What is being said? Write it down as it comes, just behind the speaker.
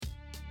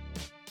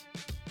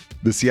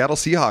The Seattle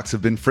Seahawks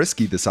have been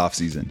frisky this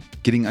offseason,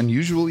 getting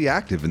unusually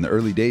active in the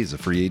early days of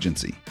free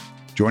agency.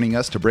 Joining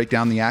us to break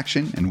down the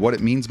action and what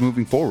it means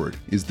moving forward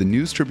is the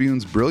News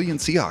Tribune's brilliant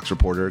Seahawks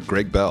reporter,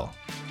 Gregg Bell.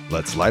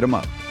 Let's light him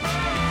up.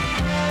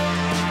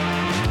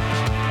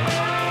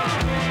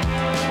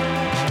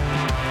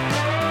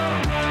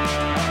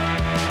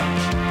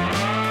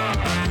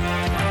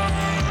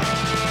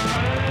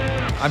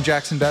 I'm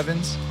Jackson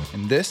Bevins,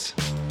 and this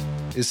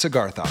is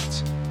Cigar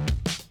Thoughts.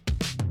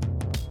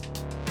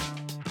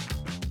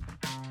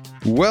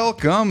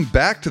 Welcome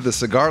back to the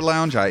Cigar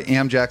Lounge. I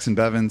am Jackson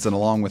Bevins, and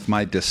along with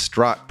my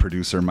distraught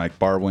producer, Mike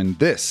Barwin,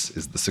 this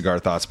is the Cigar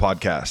Thoughts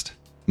podcast.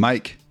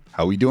 Mike,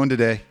 how are we doing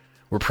today?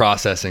 We're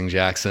processing,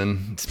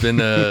 Jackson. It's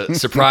been a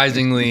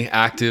surprisingly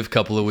active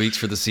couple of weeks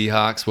for the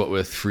Seahawks, what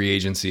with free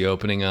agency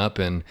opening up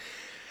and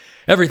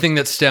everything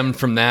that stemmed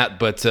from that.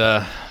 But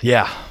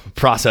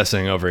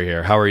processing over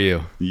here. How are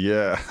you?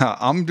 Yeah,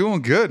 I'm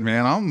doing good,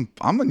 man.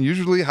 I'm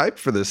unusually hyped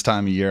for this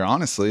time of year.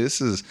 Honestly, this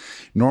is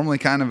normally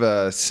kind of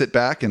a sit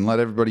back and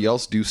let everybody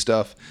else do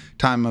stuff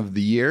time of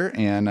the year,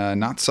 and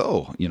not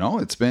so. You know,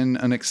 it's been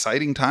an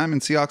exciting time in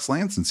Seahawks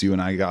land since you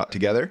and I got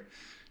together.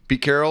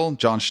 Pete Carroll,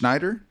 John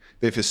Schneider,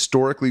 they've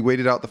historically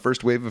waited out the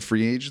first wave of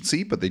free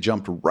agency, but they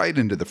jumped right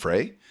into the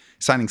fray,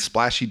 signing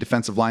splashy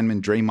defensive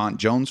lineman Dre'Mont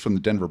Jones from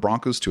the Denver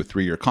Broncos to a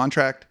 3-year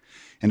contract,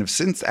 and have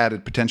since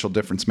added potential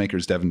difference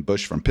makers Devin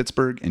Bush from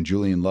Pittsburgh and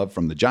Julian Love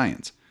from the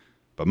Giants.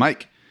 But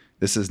Mike,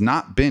 this has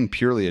not been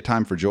purely a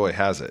time for joy,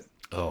 has it?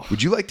 Oh.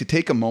 Would you like to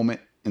take a moment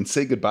and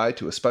say goodbye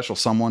to a special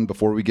someone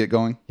before we get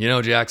going? You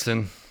know,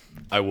 Jackson,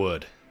 I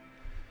would.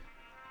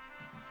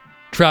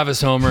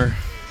 Travis Homer,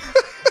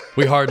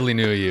 we hardly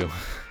knew you.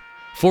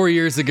 4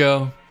 years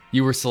ago,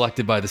 you were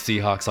selected by the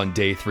Seahawks on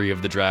day 3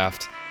 of the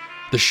draft,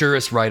 the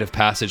surest rite of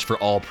passage for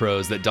all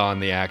pros that don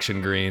the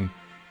action green.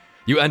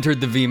 You entered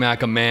the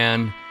VMAC a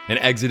man and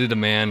exited a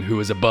man who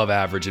was above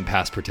average in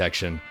pass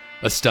protection.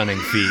 A stunning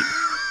feat.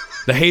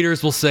 The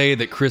haters will say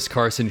that Chris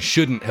Carson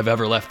shouldn't have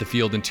ever left the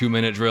field in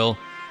 2-minute drill.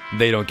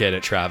 They don't get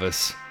it,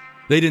 Travis.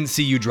 They didn't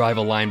see you drive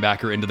a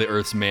linebacker into the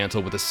earth's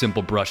mantle with a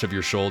simple brush of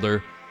your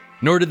shoulder,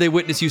 nor did they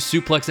witness you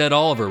suplex Ed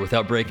Oliver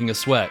without breaking a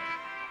sweat,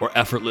 or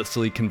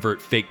effortlessly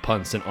convert fake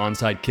punts and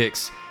onside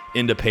kicks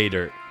into pay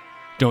dirt.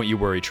 Don't you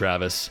worry,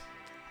 Travis.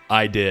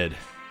 I did.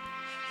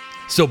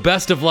 So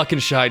best of luck in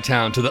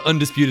Chi-Town to the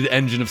undisputed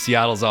engine of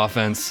Seattle's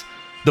offense,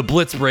 the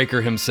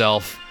blitzbreaker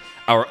himself,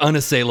 our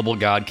unassailable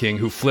God King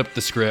who flipped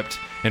the script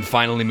and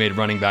finally made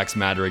running backs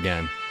matter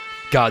again.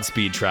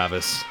 Godspeed,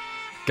 Travis.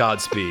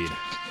 Godspeed.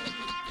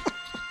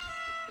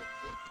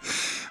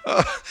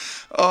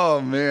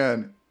 Oh,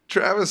 man.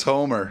 Travis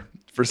Homer,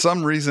 for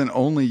some reason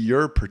only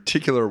your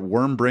particular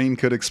worm brain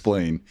could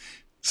explain,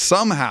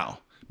 somehow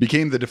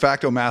became the de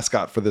facto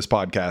mascot for this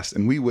podcast,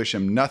 and we wish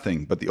him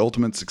nothing but the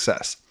ultimate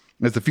success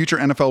as the future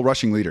NFL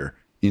rushing leader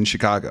in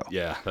Chicago.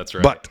 Yeah, that's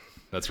right. But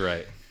that's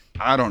right.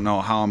 I don't know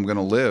how I'm going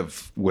to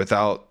live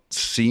without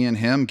seeing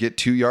him get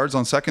 2 yards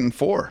on 2nd and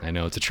 4. I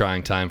know it's a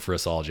trying time for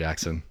us all,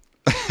 Jackson.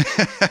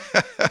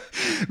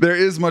 There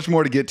is much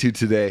more to get to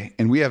today,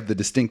 and we have the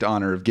distinct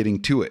honor of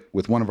getting to it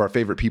with one of our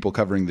favorite people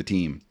covering the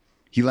team.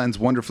 He lends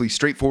wonderfully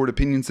straightforward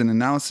opinions and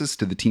analysis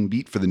to the team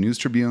beat for the News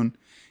Tribune,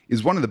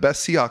 is one of the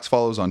best Seahawks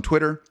follows on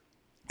Twitter,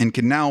 and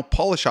can now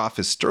polish off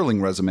his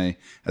sterling resume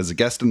as a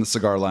guest in the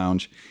Cigar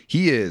Lounge.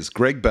 He is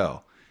Gregg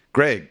Bell.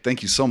 Greg,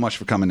 thank you so much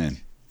for coming in.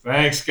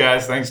 Thanks,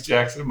 guys. Thanks,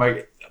 Jackson.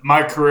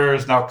 My career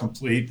is now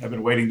complete. I've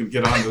been waiting to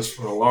get on this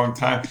for a long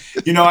time.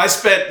 You know,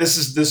 this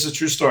is a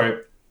true story.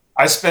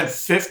 I spent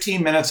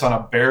 15 minutes on a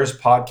Bears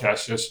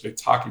podcast yesterday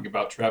talking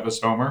about Travis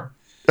Homer,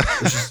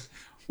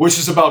 which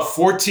is about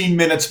 14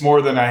 minutes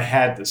more than I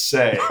had to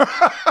say.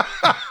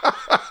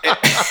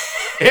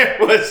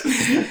 It was,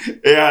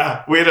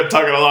 we ended up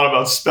talking a lot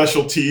about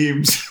special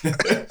teams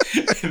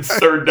and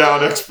third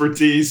down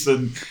expertise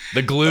and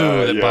the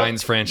glue that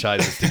binds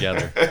franchises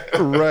together.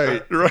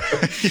 Right.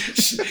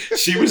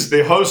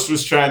 The host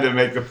was trying to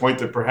make the point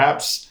that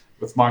perhaps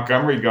with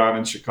Montgomery gone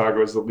in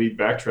Chicago as the lead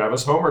back,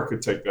 Travis Homer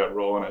could take that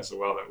role. And I said,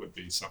 well, that would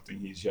be something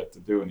he's yet to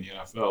do in the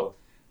NFL.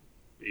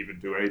 Even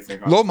do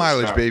anything on low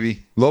mileage,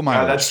 baby. Low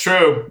mileage. That's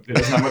true. It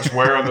doesn't have much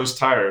wear on those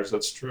tires.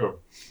 That's true.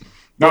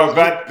 No,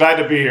 glad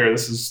to be here.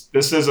 This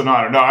is an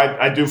honor. No,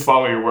 I do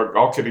follow your work.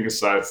 All kidding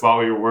aside,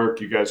 follow your work.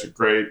 You guys are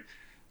great.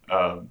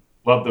 Love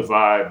the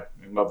vibe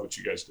and love what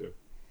you guys do.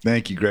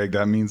 Thank you, Greg.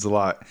 That means a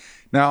lot.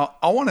 Now,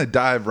 I want to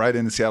dive right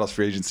into Seattle's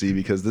free agency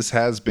because this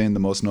has been the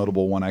most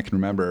notable one I can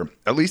remember,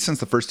 at least since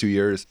the first 2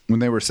 years when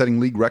they were setting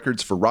league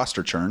records for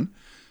roster churn.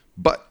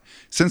 But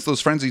since those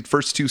frenzied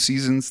first 2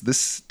 seasons,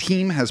 this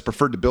team has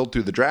preferred to build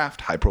through the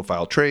draft,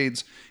 high-profile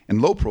trades,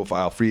 and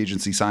low-profile free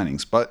agency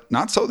signings. But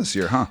not so this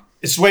year, huh?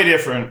 It's way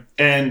different.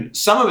 And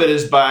some of it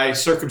is by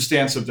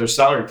circumstance of their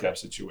salary cap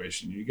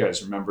situation. You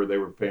guys remember they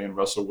were paying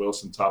Russell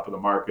Wilson top of the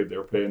market. They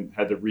were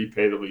had to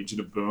repay the Legion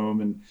of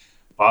Boom and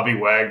Bobby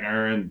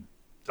Wagner and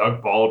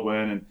Doug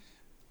Baldwin. And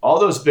all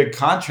those big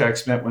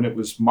contracts meant when it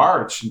was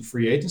March and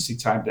free agency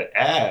time to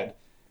add,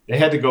 they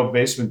had to go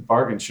basement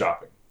bargain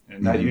shopping.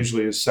 And that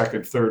usually is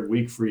second, third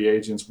week free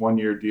agents,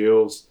 1-year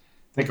deals.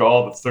 Think of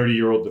all the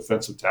 30-year-old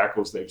defensive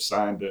tackles they've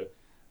signed to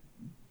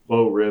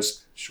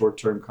low-risk,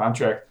 short-term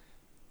contract.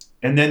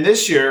 And then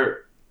this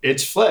year,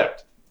 it's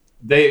flipped.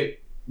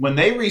 When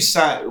they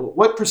re-signed,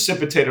 what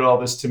precipitated all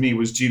this to me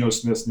was Geno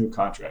Smith's new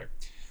contract.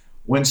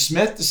 When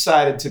Smith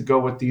decided to go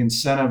with the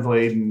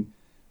incentive-laden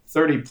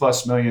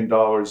 $30+ million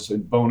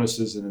in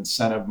bonuses and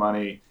incentive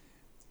money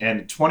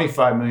and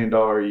 $25 million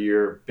a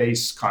year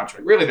base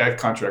contract, really that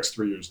contract's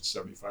 3 years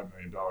and $75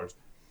 million.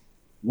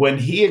 When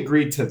he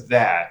agreed to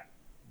that,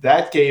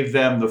 that gave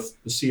them, the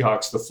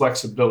Seahawks, the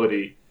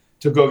flexibility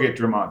to go get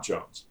Dre'Mont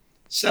Jones.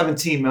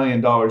 $17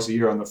 million a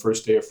year on the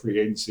first day of free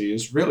agency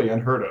is really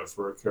unheard of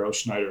for a Carol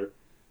Schneider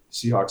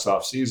Seahawks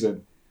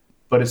offseason.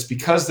 But it's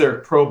because their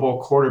Pro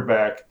Bowl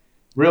quarterback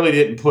really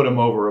didn't put him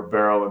over a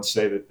barrel and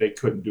say that they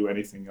couldn't do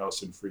anything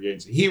else in free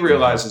agency. He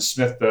realizes,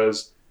 Smith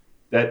does,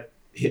 that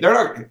the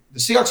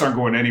Seahawks aren't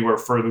going anywhere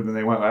further than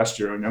they went last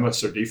year unless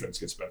their defense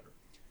gets better.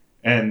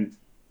 And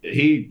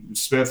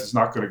Smith is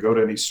not going to go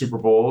to any Super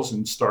Bowls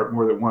and start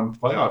more than one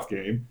playoff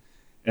game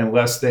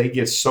unless they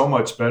get so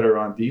much better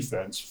on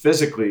defense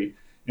physically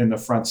in the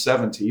front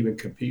seven to even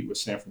compete with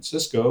San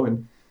Francisco.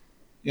 And,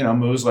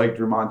 moves like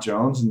Dre'Mont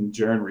Jones and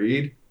Jarran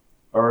Reed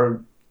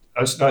are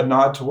a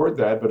nod toward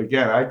that. But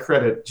again, I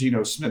credit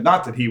Geno Smith,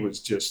 not that he was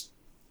just,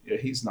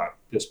 he's not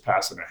just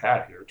passing a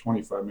hat here.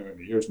 25 million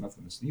a year is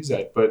nothing to sneeze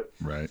at, but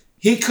right.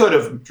 he could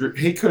have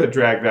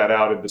dragged that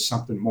out into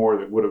something more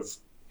that would have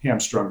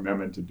hamstrung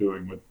them into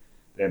doing what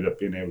they ended up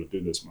being able to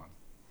do this month.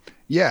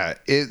 Yeah,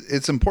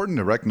 it's important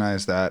to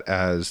recognize that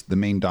as the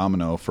main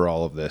domino for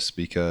all of this,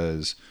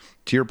 because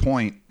to your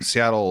point,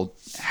 Seattle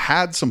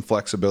had some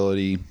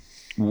flexibility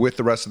with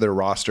the rest of their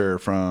roster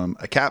from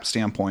a cap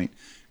standpoint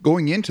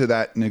going into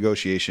that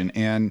negotiation,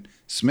 and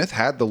Smith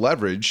had the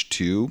leverage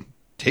to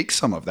take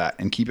some of that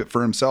and keep it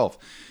for himself.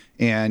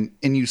 And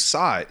you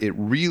saw it. It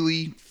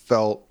really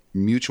felt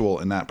mutual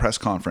in that press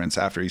conference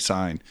after he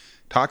signed,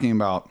 talking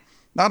about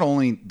not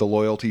only the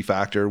loyalty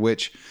factor,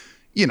 which,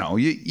 you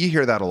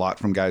hear that a lot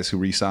from guys who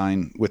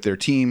re-sign with their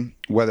team,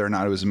 whether or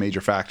not it was a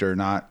major factor or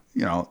not,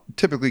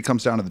 typically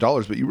comes down to the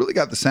dollars, but you really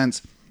got the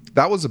sense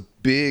that was a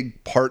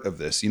big part of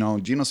this.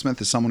 Geno Smith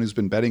is someone who's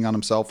been betting on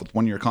himself with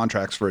 1-year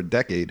contracts for a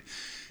decade.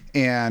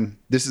 And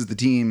this is the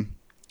team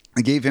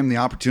that gave him the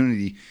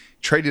opportunity,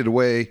 traded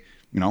away,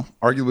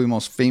 arguably the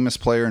most famous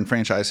player in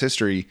franchise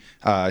history,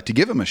 to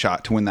give him a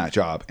shot to win that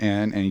job.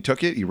 And he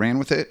took it, he ran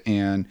with it,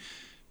 and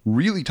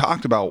really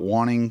talked about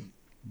wanting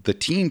the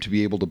team to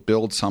be able to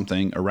build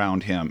something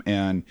around him.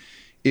 And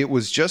it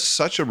was just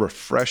such a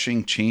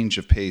refreshing change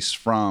of pace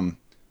from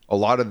a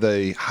lot of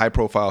the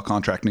high-profile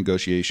contract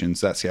negotiations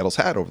that Seattle's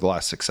had over the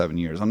last 6-7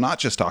 years. I'm not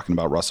just talking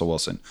about Russell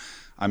Wilson.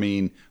 I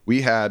mean,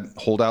 we had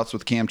holdouts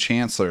with Cam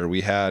Chancellor.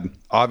 We had,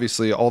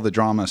 obviously, all the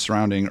drama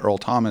surrounding Earl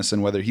Thomas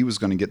and whether he was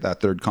going to get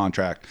that third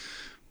contract.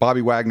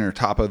 Bobby Wagner,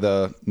 top of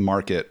the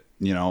market.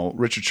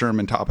 Richard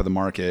Sherman, top of the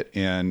market,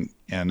 and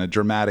a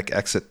dramatic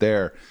exit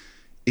there.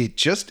 It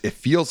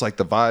feels like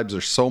the vibes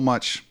are so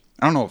much,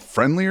 I don't know if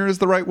friendlier is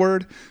the right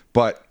word,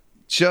 but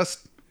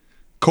just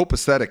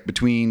copacetic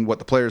between what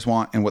the players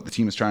want and what the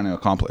team is trying to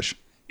accomplish.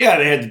 Yeah,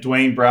 they had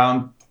Dwayne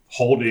Brown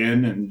hold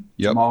in and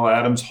Jamal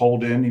Adams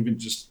hold in, even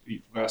just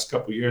the last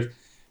couple of years.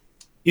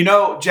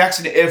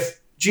 Jackson, if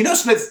Geno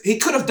Smith, he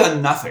could have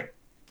done nothing.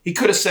 He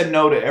could have said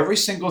no to every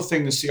single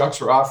thing the Seahawks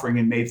were offering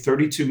and made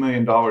 $32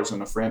 million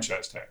on a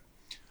franchise tag,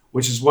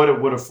 which is what it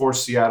would have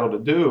forced Seattle to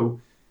do,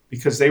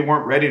 because they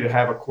weren't ready to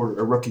have a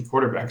rookie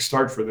quarterback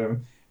start for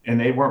them, and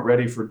they weren't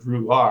ready for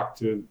Drew Lock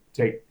to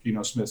take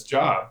Geno Smith's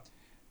job.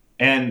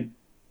 And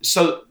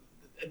so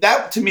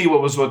that, to me,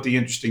 what the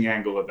interesting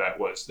angle of that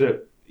was,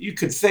 that you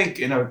could think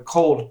in a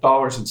cold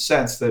dollars and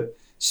cents that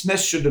Smith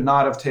should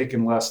not have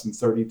taken less than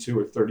 $32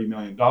 or $30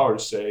 million,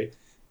 say,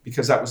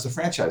 because that was the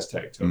franchise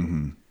tag to him.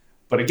 Mm-hmm.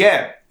 But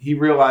again, he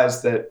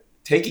realized that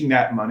taking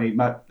that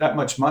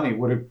much money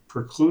would have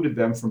precluded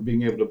them from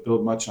being able to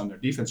build much on their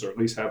defense, or at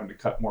least having to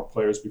cut more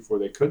players before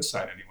they could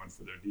sign anyone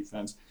for their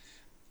defense.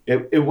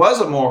 It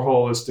was a more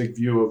holistic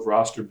view of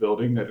roster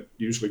building that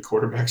usually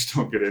quarterbacks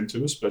don't get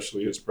into,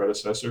 especially his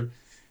predecessor,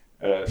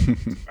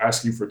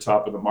 asking for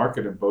top of the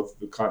market in both of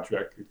the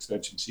contract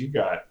extensions he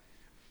got.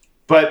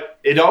 But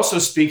it also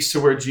speaks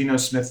to where Geno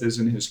Smith is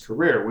in his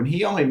career. When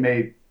he only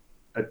made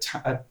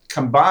a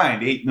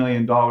combined $8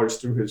 million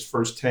through his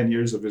first 10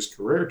 years of his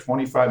career,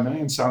 $25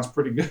 million sounds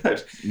pretty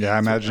good. Yeah, I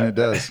imagine it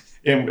does.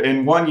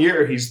 In 1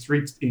 year, he's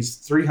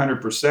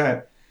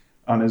 300%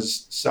 on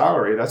his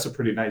salary. That's a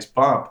pretty nice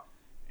bump.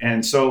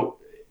 And so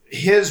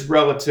his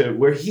relative,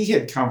 where he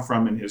had come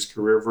from in his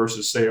career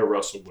versus, say, a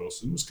Russell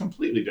Wilson, was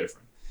completely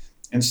different.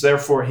 And so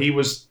therefore, he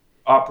was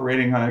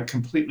operating on a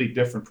completely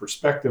different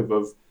perspective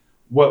of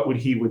what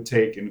he would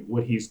take and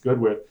what he's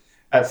good with.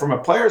 From a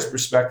player's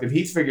perspective,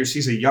 he figures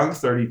he's a young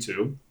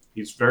 32.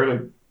 He's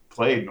barely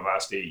played in the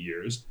last 8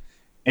 years.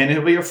 And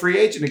he'll be a free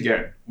agent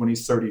again when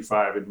he's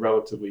 35, and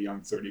relatively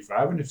young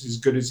 35. And if he's as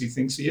good as he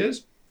thinks he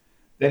is,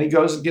 then he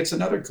goes and gets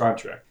another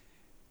contract.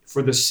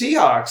 For the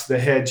Seahawks, the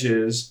hedge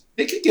is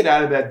they could get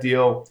out of that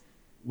deal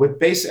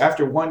with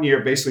after 1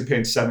 year basically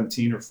paying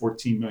 $17 or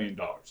 $14 million.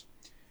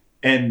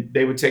 And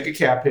they would take a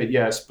cap hit,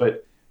 yes,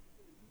 but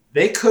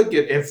they could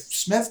get, if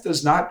Smith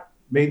does not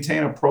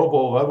maintain a Pro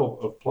Bowl level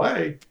of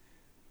play,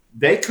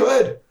 they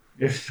could,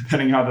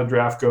 depending on how the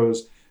draft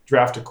goes,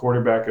 draft a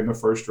quarterback in the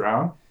first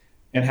round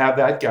and have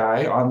that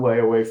guy on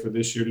layaway for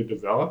this year to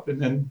develop.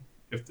 And then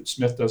if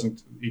Smith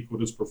doesn't equal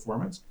his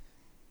performance,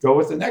 go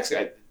with the next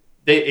guy.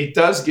 It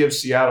does give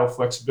Seattle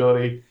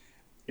flexibility.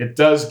 It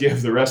does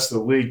give the rest of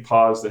the league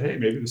pause that, hey,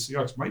 maybe the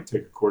Seahawks might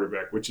take a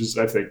quarterback, which is,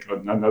 I think,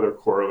 another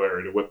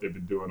corollary to what they've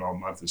been doing all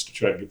month, is to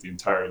try to get the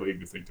entire league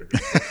to think they're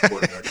going to take a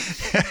quarterback.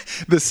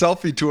 The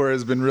selfie tour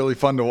has been really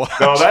fun to watch.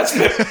 No,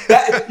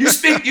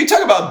 you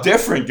talk about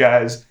different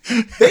guys.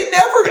 They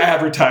never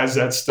advertise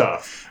that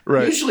stuff.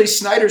 Right. Usually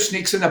Snyder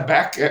sneaks in the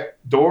back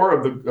door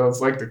of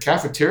like the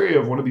cafeteria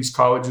of one of these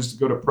colleges to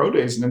go to pro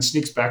days and then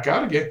sneaks back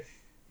out again.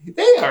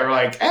 They are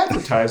like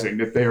advertising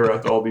that they are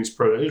at all these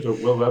pro days.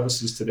 Will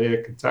Levis's today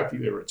at Kentucky.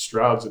 They were at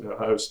Stroud's at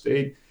Ohio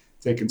State,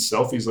 taking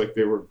selfies like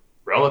they were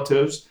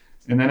relatives.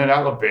 And then at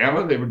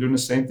Alabama, they were doing the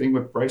same thing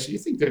with Bryce. You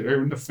think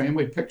they're in the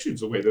family pictures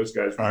the way those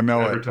guys were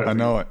advertising. I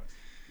know it.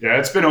 Yeah,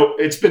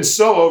 it's been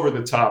so over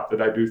the top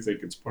that I do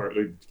think it's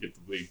partly to get the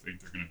league think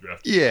they're going to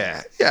draft.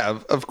 Yeah,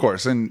 of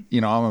course. And,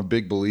 I'm a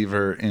big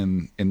believer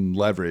in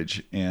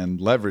leverage, and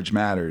leverage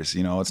matters.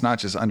 It's not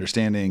just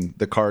understanding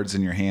the cards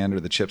in your hand or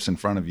the chips in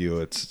front of you.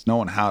 It's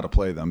knowing how to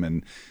play them.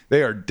 And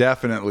they are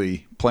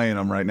definitely playing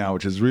them right now,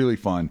 which is really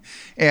fun.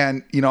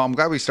 And, I'm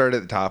glad we started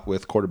at the top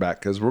with quarterback,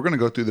 because we're going to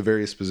go through the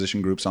various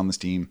position groups on this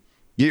team,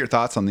 get your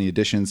thoughts on the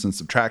additions and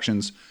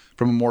subtractions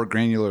from a more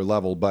granular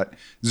level. But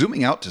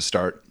zooming out to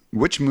start,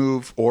 which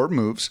move or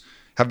moves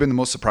have been the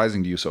most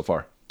surprising to you so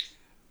far?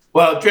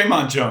 Well,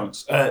 Dre'Mont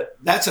Jones,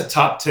 that's a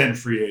top 10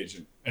 free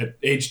agent at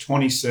age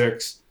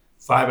 26,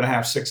 5.5,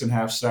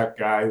 6.5 sack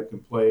guy who can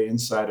play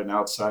inside and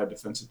outside,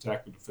 defensive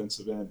tackle,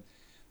 defensive end.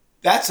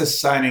 That's a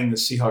signing the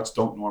Seahawks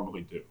don't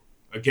normally do.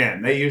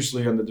 Again, they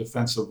usually on the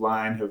defensive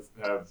line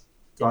have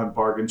gone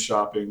bargain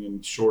shopping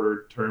and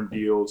shorter term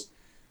deals.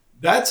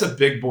 That's a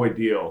big boy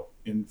deal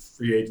in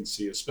free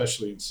agency,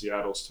 especially in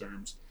Seattle's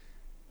terms.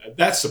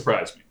 That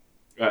surprised me.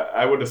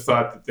 I would have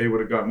thought that they would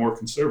have gone more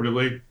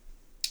conservatively.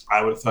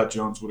 I would have thought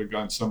Jones would have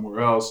gone somewhere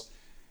else.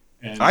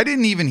 And I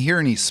didn't even hear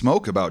any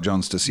smoke about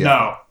Jones to Seattle.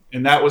 No,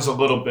 and that was a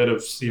little bit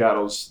of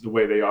Seattle's, the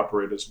way they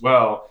operate as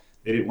well.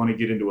 They didn't want to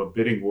get into a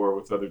bidding war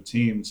with other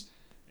teams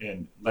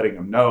and letting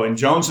them know. And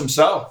Jones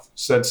himself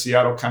said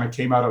Seattle kind of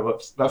came out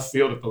of left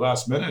field at the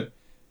last minute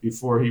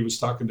before he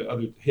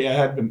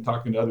had been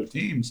talking to other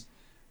teams.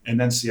 And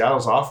then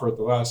Seattle's offer at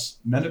the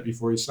last minute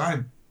before he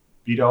signed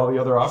beat all the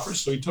other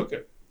offers, so he took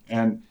it.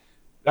 And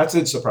that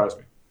did surprise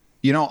me.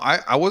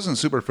 I wasn't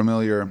super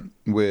familiar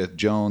with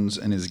Jones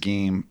and his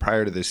game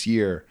prior to this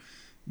year,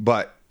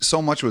 but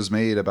so much was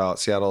made about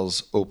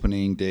Seattle's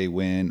opening day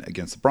win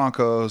against the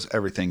Broncos,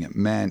 everything it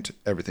meant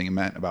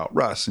about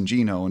Russ and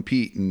Geno and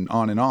Pete and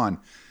on and on.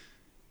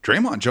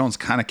 Dre'Mont Jones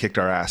kind of kicked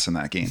our ass in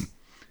that game.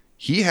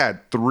 He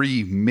had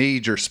 3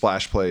 major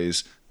splash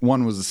plays.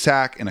 One was a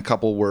sack and a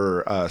couple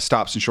were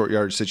stops in short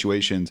yardage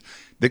situations.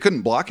 They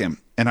couldn't block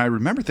him. And I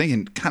remember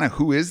thinking, kind of,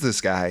 who is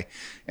this guy?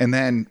 And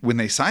then when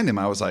they signed him,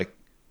 I was like,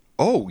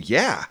 oh,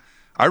 yeah,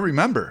 I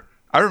remember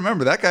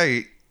that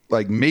guy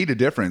made a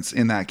difference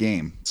in that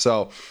game.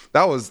 So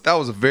that was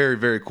a very,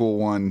 very cool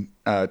one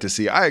to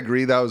see. I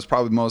agree. That was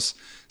probably the most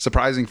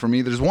surprising for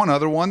me. There's one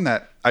other one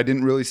that I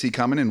didn't really see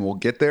coming, and we'll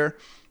get there.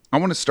 I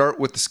want to start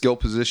with the skill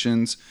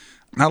positions.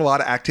 Not a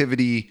lot of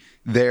activity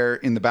there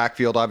in the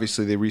backfield.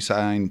 Obviously, they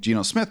re-signed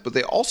Geno Smith, but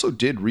they also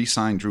did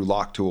re-sign Drew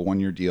Lock to a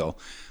 1-year deal.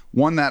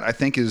 One that I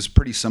think is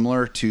pretty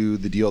similar to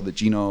the deal that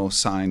Geno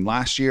signed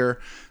last year.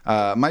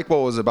 Mike, what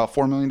was it, about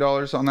 $4 million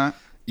on that?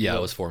 Yeah,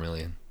 it was $4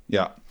 million.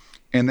 Yeah.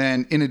 And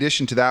then in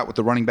addition to that, with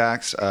the running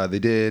backs, they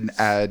did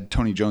add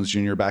Tony Jones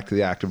Jr. back to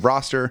the active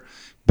roster,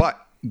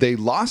 but they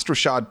lost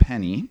Rashad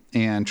Penny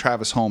and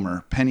Travis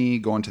Homer. Penny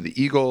going to the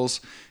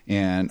Eagles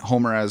and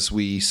Homer, as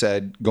we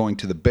said, going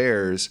to the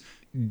Bears.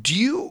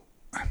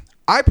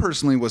 I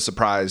personally was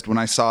surprised when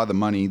I saw the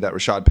money that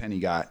Rashad Penny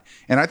got,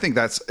 and I think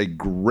that's a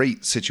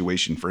great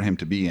situation for him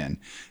to be in.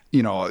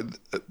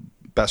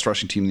 Best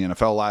rushing team in the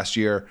NFL last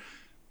year.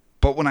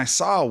 But when I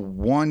saw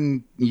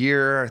 1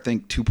 year, I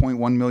think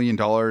 $2.1 million,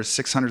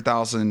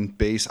 $600,000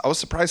 base, I was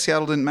surprised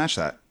Seattle didn't match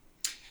that.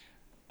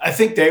 I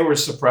think they were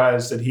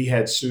surprised that he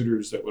had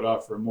suitors that would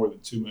offer more than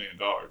 $2 million.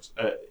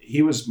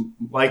 He was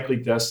likely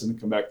destined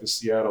to come back to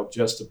Seattle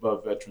just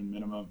above veteran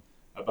minimum,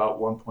 about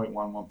 $1.1,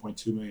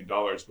 $1.2 million,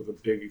 with a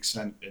big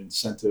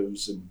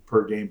incentives and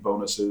per game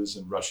bonuses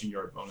and rushing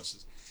yard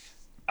bonuses.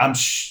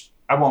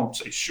 I won't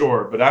say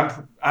sure, but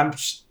I'm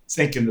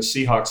thinking the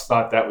Seahawks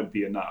thought that would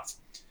be enough,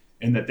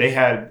 and that they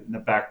had in the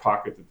back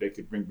pocket that they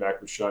could bring back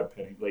Rashad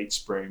Penny late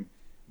spring,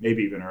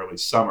 maybe even early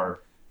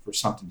summer, for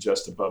something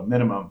just above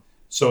minimum.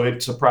 So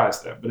it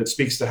surprised them, but it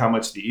speaks to how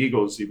much the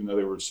Eagles, even though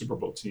they were a Super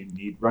Bowl team,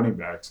 need running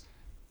backs,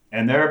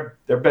 and they're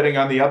betting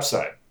on the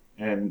upside.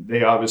 And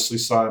they obviously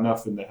saw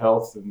enough in the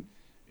health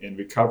and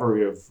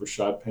recovery of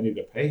Rashad Penny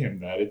to pay him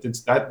that.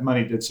 That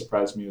money did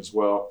surprise me as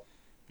well,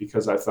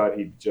 because I thought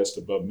he'd be just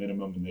above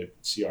minimum and the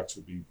Seahawks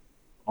would be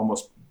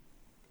almost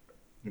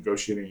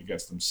negotiating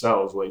against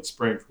themselves late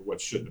spring for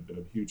what shouldn't have been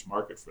a huge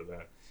market for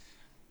that.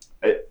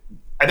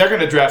 They're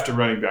going to draft a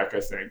running back, I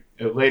think,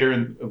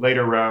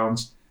 later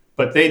rounds,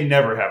 but they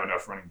never have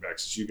enough running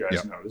backs, as you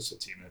guys know. This is a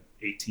team that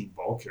 18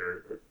 ball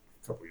carrier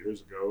a couple of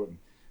years ago, and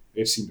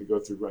they seem to go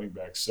through running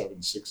backs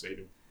 7, 6,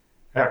 8.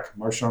 Heck,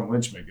 Marshawn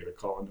Lynch may get a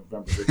call in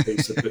November. The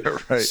pace that the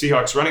right.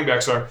 Seahawks running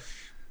backs are.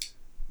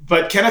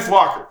 But Kenneth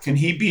Walker, can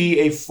he be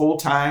a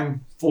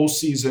full-time,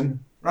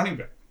 full-season running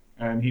back?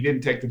 And he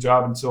didn't take the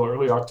job until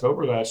early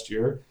October last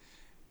year.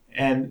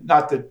 And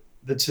not that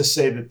to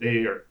say that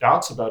they are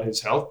doubts about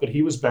his health, but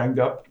he was banged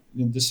up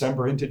in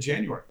December into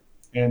January.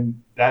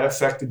 And that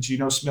affected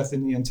Geno Smith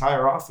in the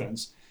entire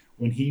offense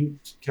when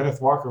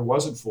Kenneth Walker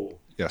wasn't full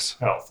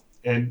health.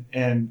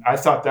 And I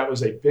thought that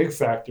was a big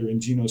factor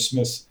in Geno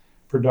Smith's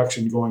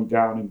production going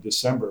down in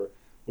December,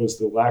 was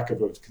the lack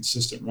of a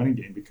consistent running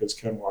game because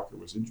Ken Walker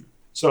was injured.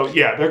 So,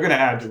 yeah, they're going to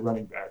add the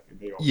running back. And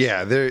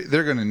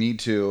they're going to need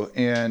to.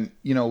 And,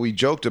 we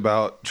joked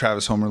about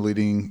Travis Homer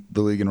leading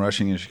the league in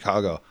rushing in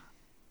Chicago.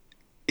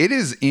 It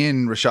is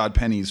in Rashad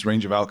Penny's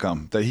range of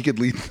outcome that he could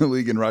lead the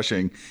league in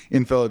rushing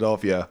in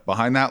Philadelphia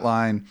behind that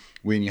line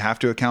when you have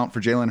to account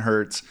for Jalen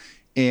Hurts.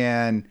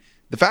 And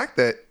the fact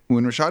that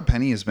when Rashad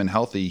Penny has been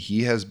healthy,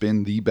 he has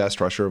been the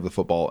best rusher of the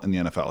football in the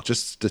NFL,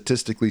 just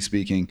statistically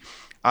speaking.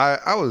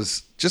 I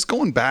was just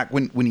going back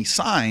when he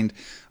signed,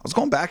 I was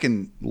going back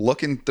and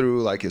looking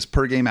through like his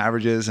per game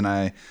averages, and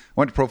I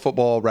went to Pro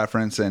Football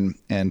Reference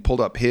and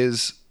pulled up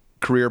his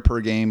career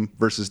per game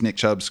versus Nick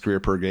Chubb's career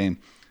per game.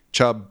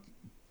 Chubb,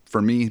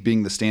 for me,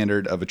 being the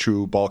standard of a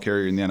true ball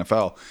carrier in the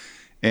NFL.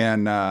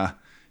 And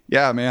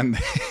yeah, man,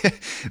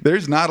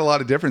 there's not a lot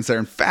of difference there.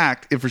 In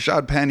fact, if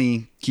Rashad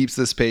Penny keeps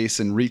this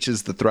pace and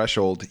reaches the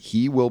threshold,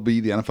 he will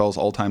be the NFL's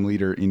all-time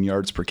leader in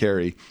yards per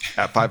carry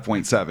at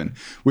 5.7,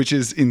 which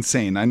is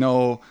insane. I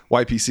know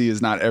YPC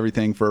is not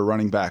everything for a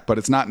running back, but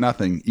it's not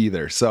nothing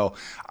either. So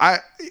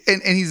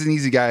and he's an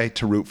easy guy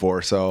to root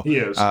for. So he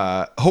is.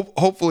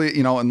 Hopefully,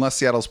 unless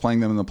Seattle's playing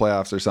them in the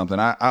playoffs or something,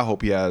 I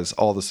hope he has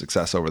all the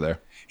success over there.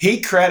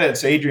 He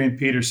credits Adrian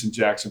Peterson,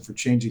 Jackson, for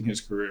changing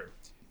his career.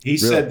 He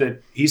said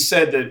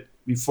that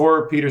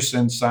before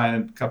Peterson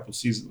signed a couple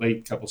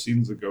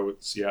seasons ago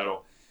with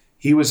Seattle,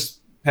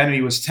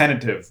 Penny was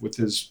tentative with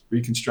his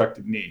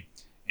reconstructed knee,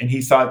 and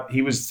he thought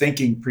he was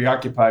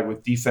preoccupied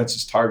with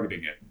defenses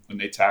targeting it when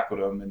they tackled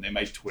him, and they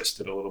might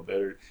twist it a little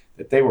bit, or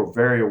that they were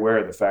very aware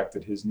of the fact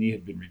that his knee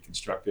had been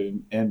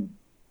reconstructed. And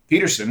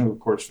Peterson, who of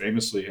course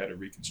famously had a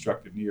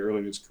reconstructed knee early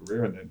in his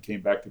career, and then came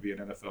back to be an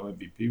NFL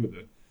MVP with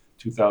a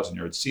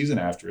 2,000-yard season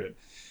after it,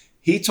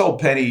 he told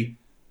Penny,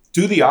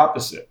 do the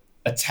opposite.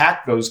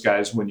 Attack those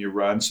guys when you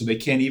run so they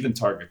can't even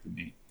target the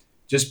knee.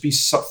 Just be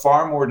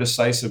far more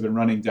decisive in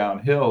running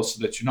downhill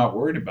so that you're not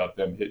worried about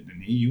them hitting the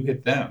knee. You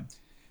hit them.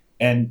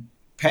 And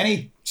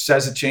Penny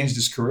says it changed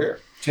his career,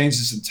 changed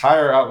his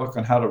entire outlook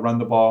on how to run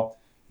the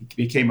ball. He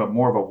became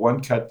more of a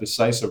one-cut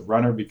decisive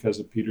runner because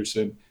of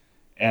Peterson.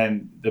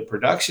 And the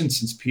production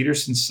since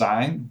Peterson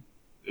signed,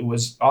 it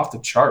was off the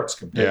charts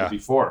compared to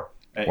before.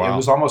 Wow. It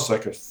was almost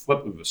like a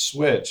flip of a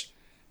switch.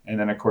 And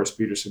then, of course,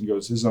 Peterson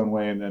goes his own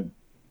way, and then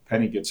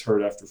Penny gets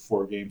hurt after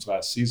 4 games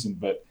last season.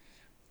 But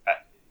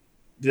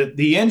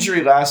the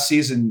injury last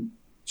season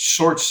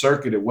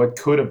short-circuited what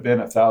could have been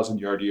a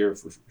 1,000-yard year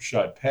for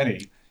Rashad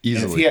Penny.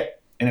 Easily.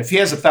 And if he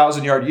has a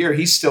 1,000-yard year,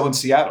 he's still in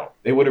Seattle.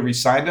 They would have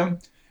re-signed him,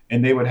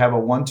 and they would have a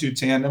 1-2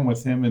 tandem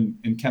with him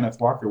and Kenneth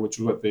Walker, which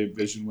is what they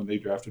envisioned when they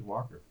drafted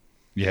Walker.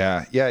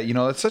 Yeah.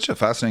 It's such a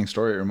fascinating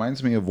story. It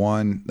reminds me of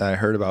one that I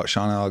heard about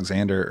Shaun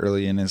Alexander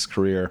early in his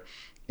career,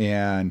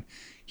 and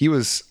he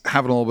was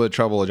having a little bit of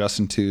trouble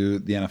adjusting to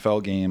the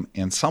NFL game,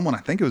 and someone, I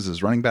think it was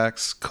his running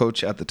backs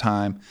coach at the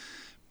time,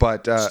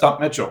 but Stump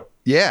Mitchell.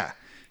 Yeah.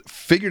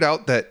 Figured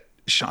out that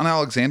Shaun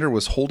Alexander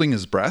was holding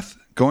his breath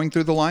going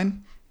through the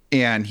line,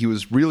 and he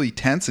was really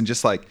tense and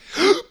just like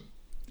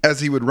as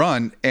he would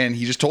run, and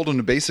he just told him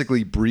to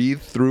basically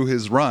breathe through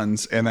his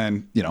runs, and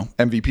then,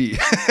 MVP,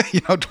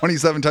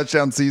 27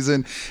 touchdown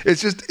season.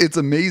 It's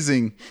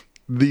amazing.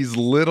 These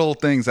little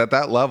things at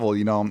that level,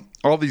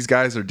 all these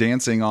guys are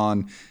dancing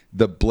on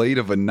the blade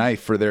of a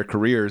knife for their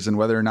careers and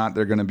whether or not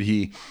they're going to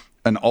be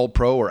an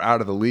all-pro or out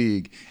of the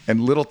league,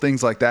 and little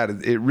things like that.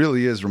 It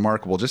really is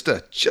remarkable. Just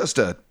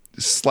a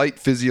slight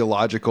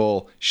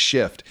physiological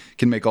shift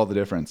can make all the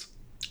difference.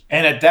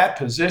 And at that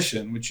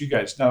position, which you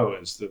guys know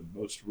is the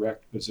most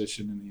wrecked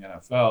position in the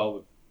NFL,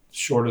 the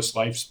shortest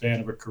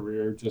lifespan of a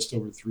career, just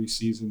over 3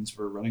 seasons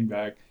for a running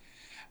back.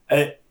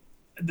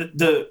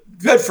 The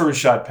good for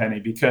Rashad Penny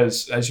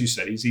because, as you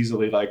said, he's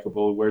easily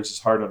likable. He wears his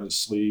heart on his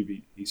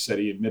sleeve. He said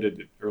he admitted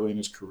that early in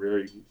his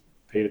career he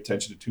paid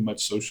attention to too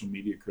much social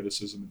media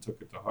criticism and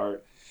took it to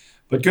heart.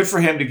 But good for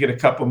him to get a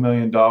couple $1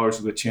 million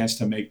with a chance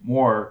to make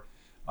more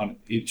on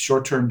a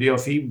short-term deal.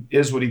 If he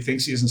is what he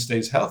thinks he is and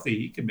stays healthy,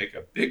 he can make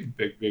a big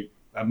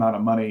amount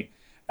of money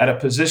at a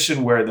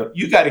position where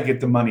you got to get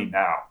the money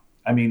now.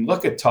 I mean,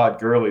 look at Todd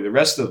Gurley. The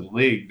rest of the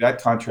league,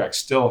 that contract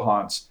still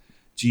haunts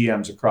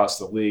GMs across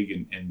the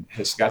league and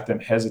has got them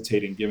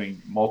hesitating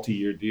giving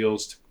multi-year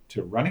deals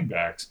to running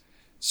backs.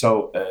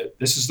 So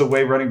this is the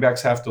way running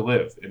backs have to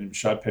live. And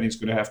Rashad Penny's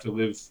going to have to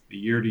live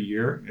year to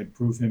year and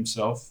prove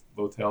himself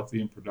both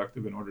healthy and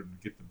productive in order to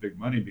get the big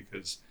money,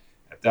 because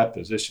at that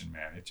position,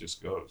 man, it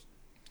just goes.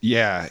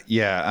 Yeah.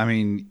 I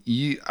mean,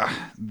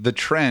 the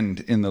trend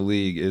in the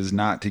league is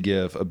not to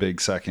give a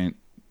big second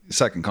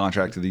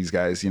contract to these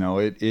guys.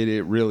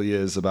 It really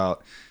is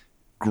about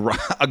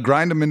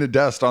grind them into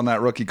dust on that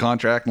rookie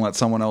contract and let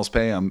someone else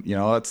pay them.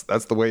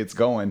 That's the way it's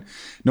going.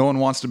 No one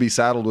wants to be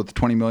saddled with a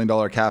 $20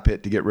 million cap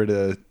hit to get rid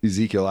of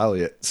Ezekiel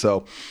Elliott.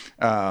 So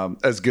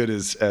as good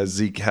as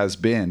Zeke has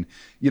been,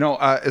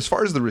 as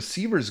far as the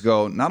receivers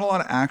go, not a lot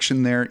of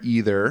action there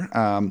either.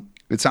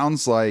 It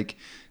sounds like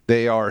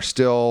they are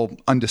still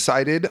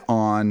undecided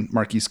on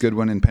Marquise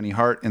Goodwin and Penny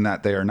Hart, in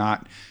that they are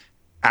not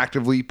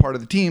actively part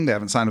of the team. They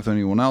haven't signed with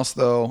anyone else,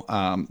 though.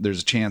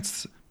 There's a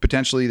chance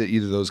potentially that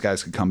either of those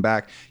guys could come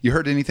back. You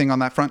heard anything on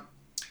that front?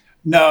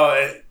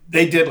 No,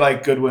 they did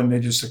like Goodwin. They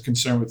just are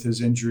concerned with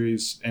his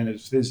injuries, and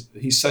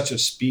he's such a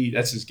speed.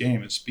 That's his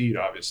game, is speed,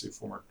 obviously,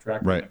 former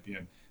track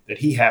champion, that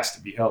he has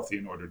to be healthy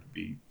in order to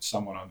be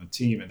someone on the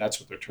team, and that's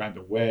what they're trying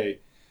to weigh.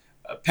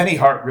 Penny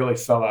Hart really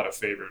fell out of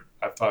favor,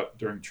 I thought,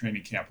 during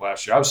training camp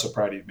last year. I was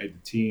surprised he made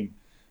the team.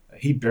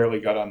 He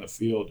barely got on the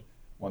field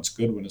once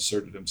Goodwin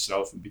asserted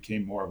himself and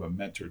became more of a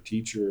mentor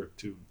teacher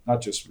to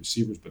not just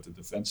receivers, but the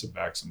defensive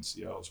backs in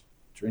Seattle's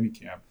training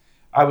camp.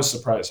 I was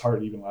surprised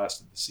Hart even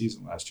lasted the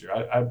season last year.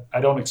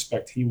 I don't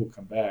expect he will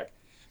come back.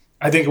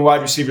 I think a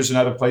wide receiver is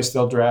another place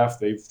they'll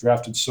draft. They've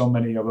drafted so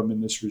many of them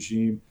in this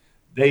regime.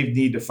 They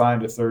need to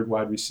find a third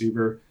wide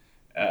receiver,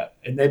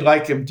 and they'd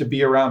like him to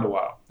be around a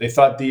while. They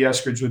thought D.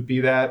 Eskridge would be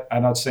that.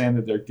 I'm not saying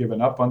that they're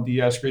giving up on D.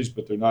 Eskridge,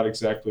 but they're not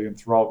exactly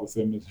enthralled with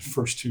him in the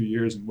first 2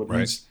 years and what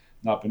he's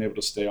not been able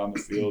to stay on the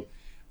field.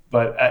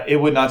 But it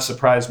would not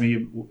surprise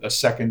me a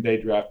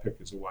second-day draft pick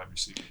as a wide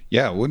receiver.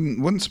 Yeah,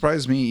 wouldn't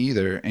surprise me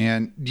either.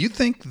 And do you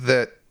think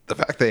that the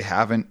fact they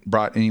haven't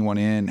brought anyone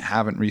in,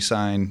 haven't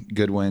re-signed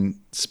Goodwin,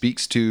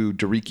 speaks to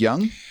Derek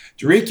Young?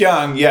 Derek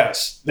Young,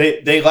 yes.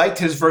 They liked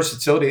his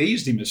versatility. They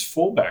used him as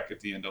fullback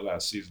at the end of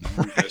last season.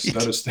 I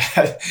noticed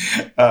that.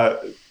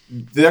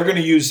 They're going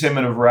to use him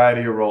in a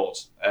variety of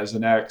roles, as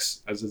an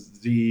X, as a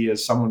Z,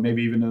 as someone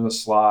maybe even in the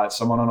slot,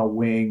 someone on a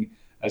wing,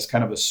 as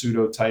kind of a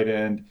pseudo tight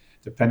end,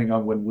 depending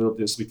on when Will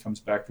Dissly comes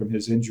back from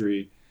his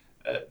injury.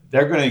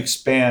 They're going to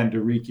expand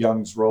Derek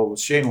Young's role.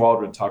 Shane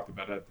Waldron talked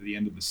about it at the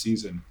end of the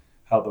season,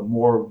 how the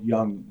more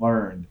Young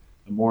learned,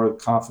 the more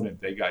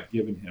confident they got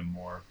giving him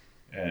more.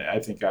 And I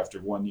think after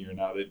 1 year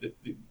now,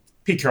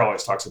 Pete Carroll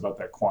always talks about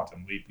that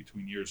quantum leap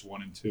between years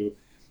 1 and 2.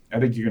 I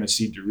think you're going to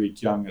see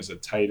Derek Young as a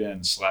tight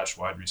end /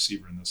 wide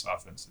receiver in this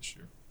offense this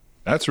year.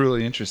 That's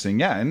really interesting.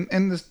 Yeah,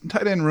 and the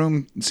tight end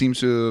room seems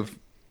to have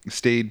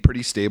stayed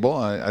pretty stable.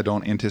 I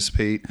don't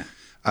anticipate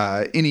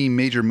any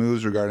major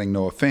moves regarding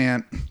Noah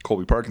Fant,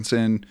 Colby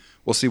Parkinson.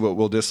 We'll see what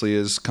Will Dissly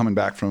is coming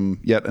back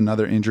from yet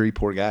another injury.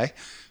 Poor guy.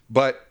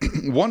 But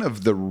one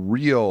of the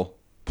real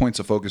points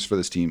of focus for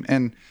this team,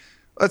 and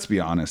let's be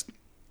honest,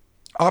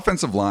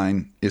 offensive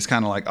line is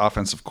kind of like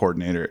offensive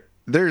coordinator.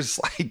 There's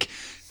like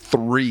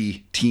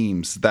 3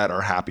 teams that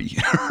are happy,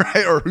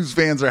 right? Or whose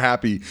fans are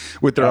happy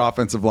with their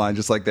offensive line,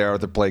 just like they are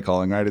with their play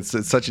calling, right?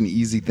 It's such an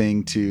easy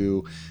thing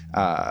to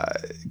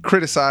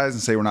criticize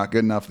and say we're not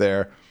good enough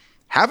there.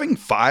 Having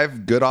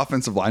 5 good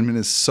offensive linemen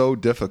is so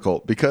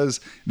difficult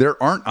because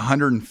there aren't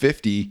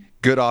 150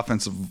 good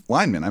offensive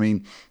linemen. I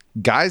mean,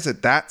 guys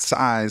at that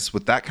size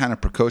with that kind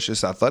of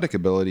precocious athletic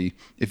ability,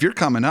 if you're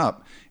coming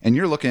up and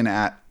you're looking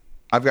at,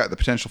 I've got the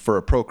potential for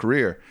a pro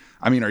career,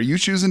 I mean, are you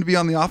choosing to be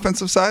on the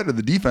offensive side or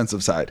the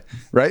defensive side,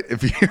 right?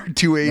 If you're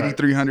 280, right,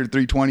 300,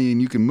 320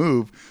 and you can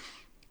move,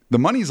 the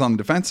money's on the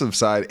defensive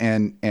side,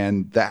 and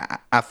the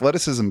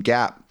athleticism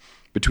gap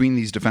between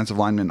these defensive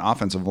linemen and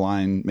offensive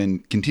linemen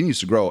continues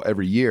to grow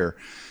every year.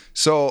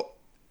 So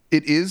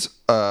it is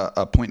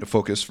a point of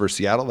focus for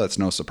Seattle. That's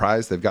no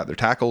surprise. They've got their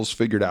tackles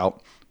figured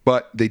out,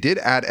 but they did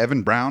add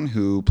Evan Brown,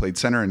 who played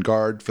center and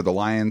guard for the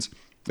Lions.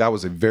 That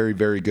was a very,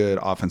 very good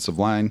offensive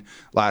line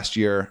last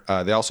year.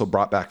 They also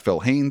brought back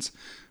Phil Haynes,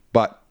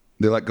 but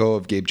they let go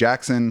of Gabe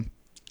Jackson.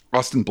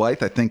 Austin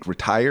Blythe, I think,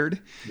 retired.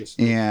 Yes.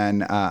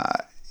 And,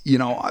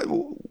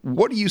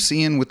 what are you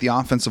seeing with the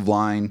offensive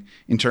line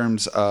in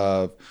terms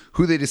of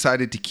who they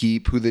decided to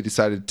keep, who they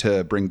decided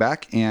to bring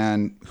back,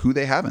 and who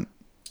they haven't?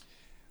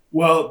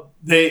 Well,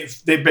 they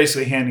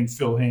basically handing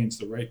Phil Haynes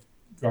the right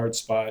guard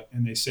spot,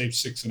 and they saved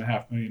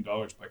 $6.5 million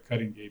by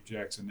cutting Gabe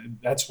Jackson. And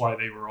that's why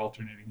they were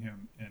alternating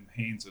him and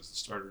Haynes as the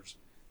starters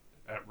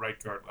at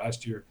right guard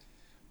last year.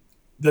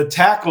 The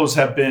tackles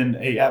have been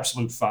an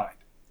absolute find.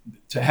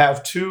 To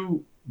have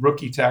 2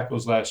 rookie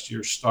tackles last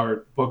year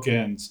start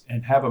bookends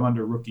and have them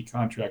under rookie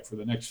contract for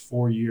the next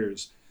 4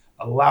 years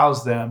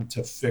allows them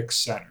to fix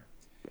center.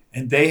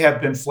 And they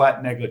have been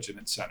flat negligent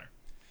at center.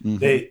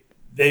 Mm-hmm.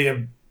 They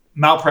have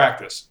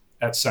malpractice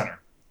at center.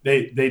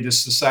 They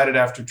just decided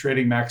after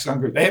trading Max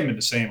Unger, they haven't been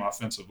the same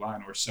offensive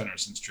line or center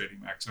since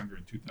trading Max Unger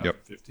in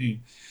 2015. Yep.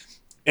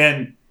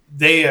 And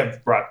they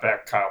have brought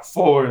back Kyle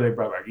Fuller. They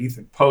brought back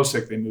Ethan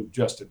Posick. They moved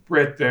Justin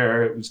Britt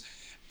there. It was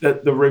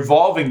the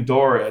revolving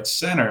door at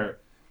center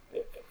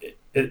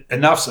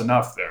enough's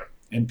enough there.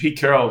 And Pete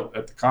Carroll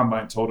at the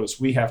Combine told us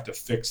we have to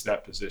fix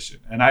that position.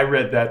 And I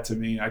read that to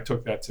mean, I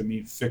took that to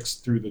mean fix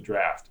through the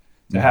draft.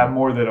 To have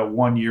more than a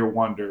one-year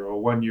wonder or a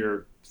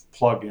one-year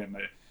plug-in,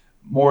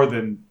 more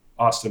than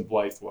Austin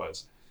Blythe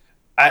was.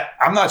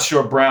 I'm not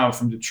sure Brown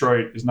from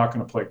Detroit is not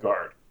going to play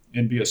guard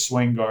and be a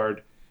swing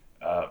guard.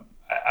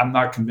 I'm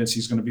not convinced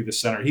he's going to be the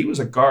center. He was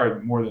a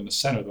guard more than a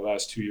center the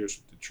last 2 years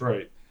with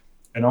Detroit.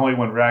 And only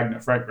when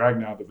Frank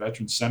Ragnow, the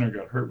veteran center,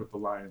 got hurt with the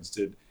Lions,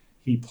 did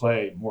he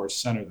play more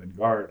center than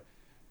guard.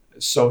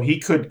 So he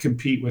could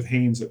compete with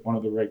Haynes at one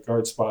of the right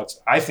guard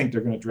spots. I think they're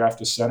going to draft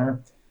a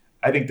center.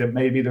 I think that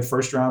maybe the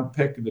first round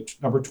pick, the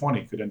number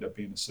 20, could end up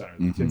being a center.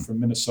 The kid from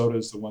Minnesota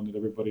is the one that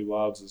everybody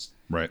loves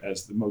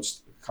as the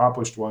most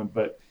accomplished one.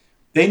 But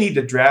they need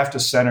to draft a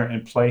center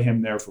and play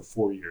him there for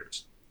 4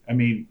 years. I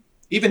mean,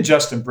 even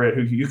Justin Britt,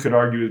 who you could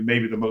argue is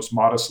maybe the most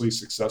modestly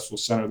successful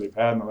center they've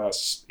had in the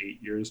last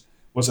 8 years,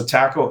 was a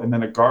tackle and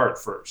then a guard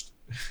first.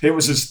 It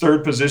was his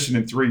third position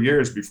in 3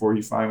 years before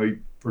he finally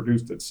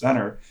produced at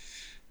center.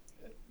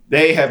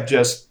 They have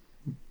just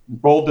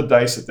rolled the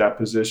dice at that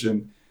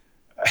position.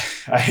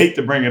 I hate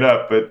to bring it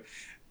up, but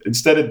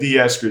instead of D.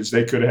 Eskridge,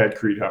 they could have had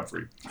Creed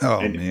Humphrey.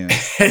 Oh, man.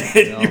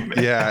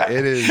 Yeah,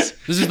 it is.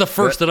 This is the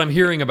first that I'm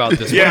hearing about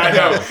this. Yeah, I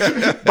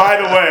know. By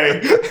the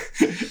way,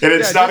 and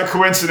it's not a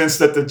coincidence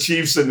that the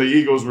Chiefs and the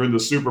Eagles were in the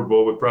Super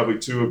Bowl with probably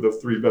two of the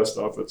three best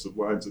offensive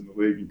lines in the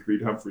league, and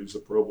Creed Humphrey's a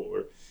Pro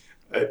Bowler.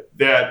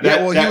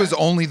 He was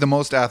only the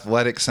most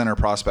athletic center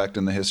prospect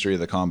in the history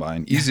of the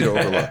Combine. Easy to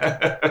overlook.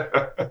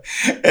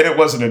 And it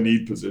wasn't a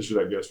need position,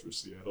 I guess, for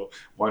Seattle.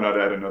 Why not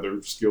add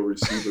another skill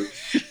receiver?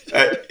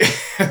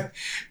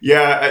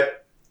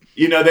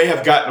 They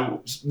have gotten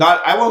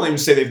I won't even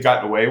say they've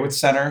gotten away with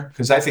center,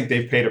 because I think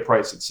they've paid a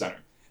price at center.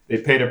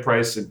 They've paid a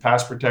price in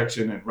pass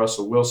protection and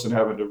Russell Wilson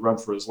having to run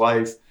for his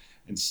life,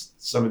 and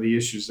some of the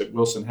issues that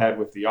Wilson had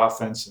with the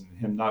offense and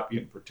him not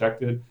being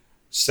protected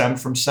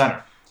stemmed from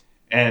center.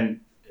 And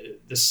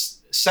the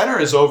center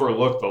is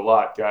overlooked a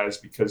lot, guys,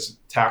 because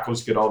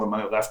tackles get all the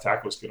money, left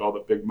tackles get all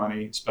the big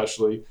money,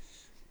 especially.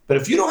 But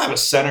if you don't have a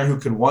center who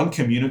can, one,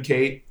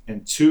 communicate,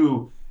 and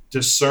two,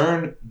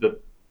 discern the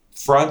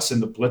fronts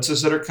and the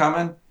blitzes that are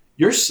coming,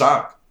 you're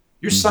sunk.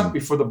 You're sunk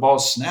before the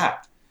ball's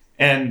snapped.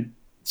 And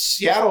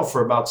Seattle,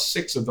 for about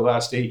 6 of the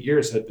last 8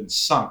 years, had been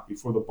sunk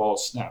before the ball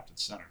snapped at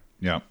center.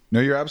 Yeah.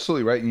 No, you're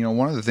absolutely right.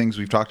 One of the things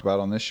we've talked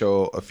about on this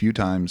show a few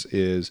times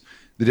is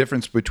the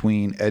difference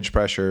between edge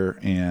pressure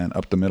and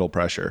up the middle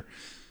pressure.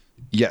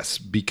 Yes,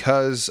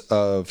 because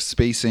of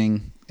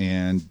spacing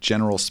and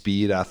general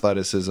speed,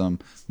 athleticism,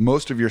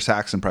 most of your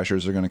sacks and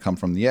pressures are going to come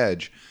from the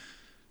edge.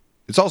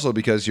 It's also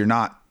because you're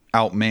not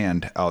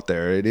outmanned out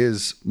there. It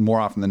is more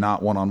often than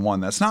not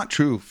one-on-one. That's not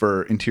true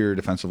for interior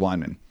defensive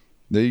linemen.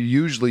 They're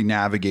usually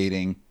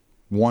navigating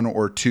one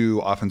or two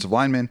offensive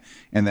linemen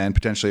and then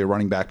potentially a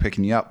running back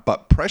picking you up.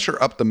 But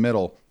pressure up the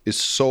middle is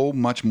so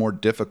much more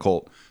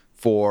difficult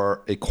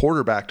for a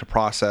quarterback to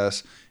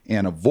process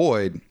and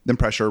avoid than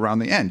pressure around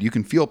the end. You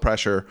can feel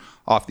pressure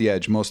off the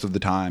edge most of the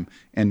time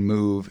and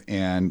move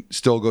and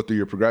still go through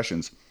your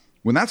progressions.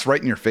 When that's right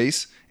in your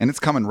face and it's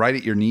coming right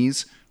at your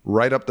knees,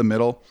 right up the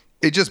middle,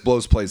 it just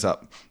blows plays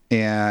up.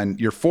 And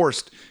you're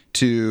forced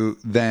to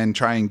then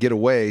try and get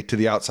away to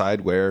the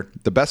outside where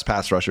the best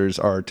pass rushers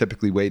are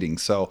typically waiting.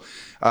 So,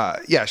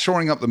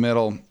 shoring up the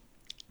middle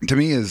to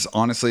me is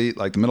honestly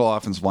like the middle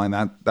offensive line.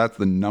 That's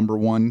the number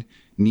one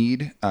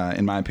need,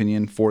 in my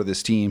opinion, for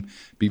this team.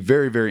 Be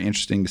very, very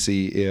interesting to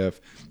see if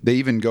they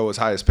even go as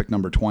high as pick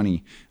number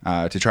 20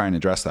 to try and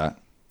address that.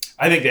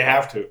 I think they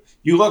have to.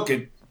 You look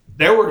at,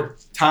 there were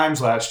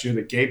times last year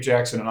that Gabe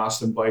Jackson and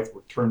Austin Blythe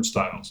were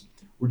turnstiles.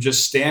 We're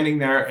just standing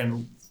there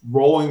and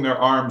rolling their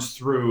arms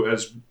through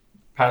as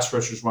pass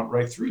rushers went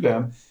right through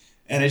them.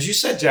 And as you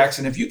said,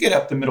 Jackson, if you get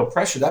up the middle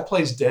pressure, that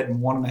play's dead in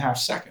 1.5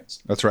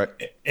 seconds. That's right.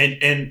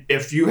 And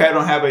if you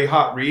don't have a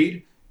hot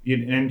read,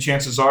 and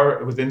chances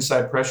are with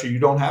inside pressure, you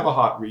don't have a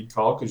hot read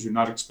call because you're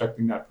not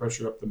expecting that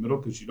pressure up the middle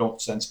because you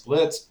don't sense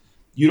blitz.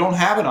 You don't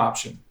have an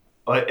option.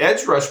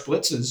 Edge rush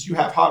blitzes, you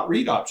have hot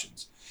read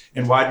options.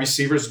 And wide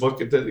receivers look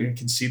at and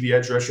can see the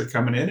edge rusher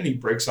coming in and he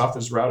breaks off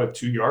his route at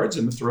 2 yards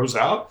and throws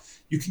out.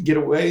 You can get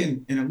away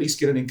and at least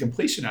get an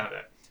incompletion out of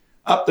that.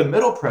 Up the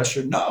middle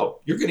pressure, no.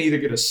 You're going to either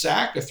get a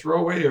sack, a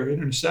throwaway, or an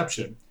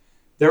interception.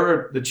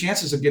 The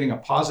chances of getting a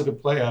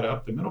positive play out of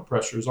up the middle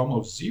pressure is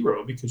almost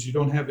zero because you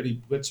don't have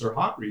any blitz or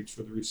hot reads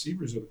for the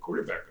receivers or the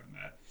quarterback on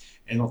that.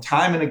 And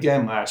time and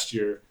again last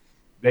year,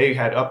 they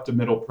had up the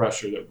middle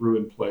pressure that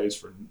ruined plays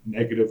for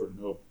negative or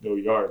no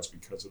yards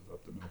because of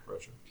up the middle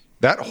pressure.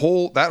 That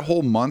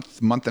whole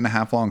month and a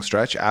half long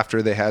stretch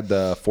after they had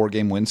the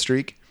 4-game win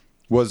streak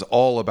was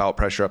all about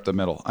pressure up the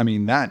middle. I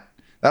mean, that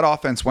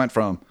offense went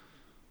from,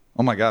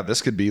 oh my God,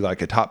 this could be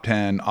like a top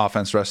 10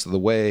 offense rest of the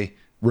way,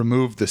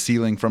 remove the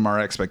ceiling from our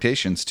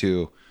expectations,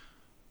 to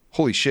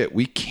holy shit,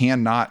 we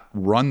cannot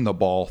run the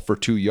ball for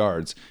 2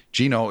 yards.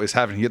 Geno is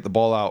having to get the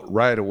ball out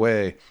right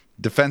away.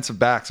 Defensive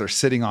backs are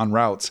sitting on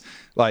routes.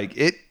 Like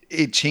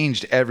it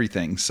changed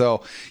everything.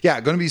 So, yeah,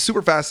 going to be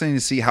super fascinating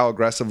to see how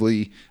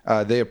aggressively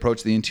they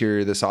approach the interior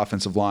of this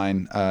offensive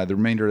line the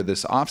remainder of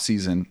this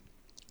offseason.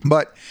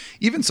 But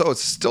even so,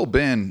 it's still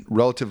been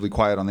relatively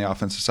quiet on the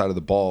offensive side of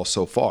the ball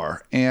so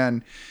far.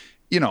 And,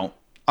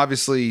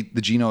 obviously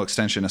the Geno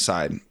extension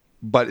aside,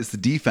 but it's the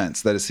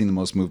defense that has seen the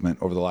most movement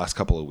over the last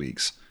couple of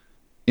weeks.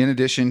 In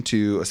addition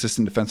to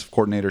assistant defensive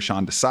coordinator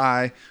Sean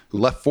Desai, who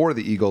left for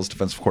the Eagles'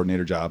 defensive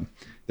coordinator job,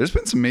 there's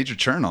been some major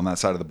churn on that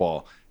side of the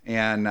ball.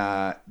 And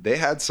they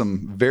had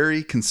some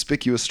very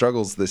conspicuous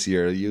struggles this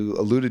year. You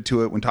alluded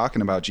to it when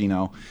talking about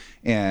Geno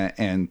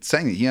and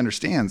saying that he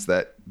understands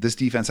that this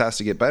defense has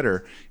to get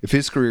better if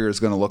his career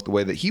is going to look the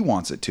way that he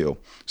wants it to.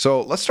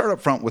 So let's start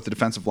up front with the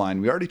defensive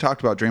line. We already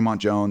talked about Dre'Mont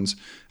Jones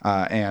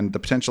and the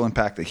potential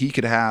impact that he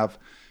could have.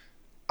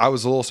 I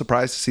was a little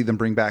surprised to see them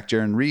bring back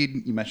Jarran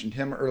Reed. You mentioned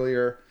him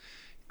earlier.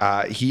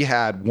 He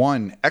had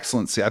one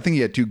excellent season. I think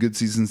he had 2 good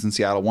seasons in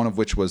Seattle, one of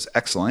which was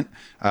excellent.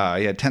 He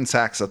had 10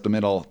 sacks up the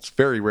middle. It's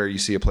very rare you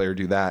see a player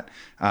do that.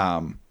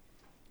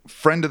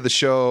 Friend of the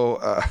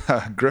show,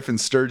 Griffin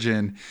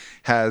Sturgeon,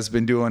 has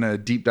been doing a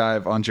deep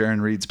dive on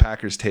Jarran Reed's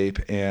Packers tape,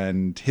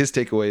 and his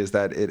takeaway is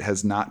that it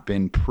has not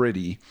been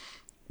pretty.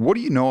 What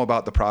do you know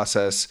about the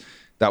process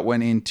that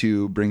went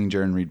into bringing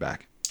Jarran Reed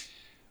back?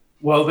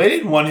 Well, they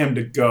didn't want him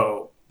to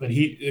go,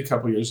 a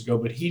couple of years ago,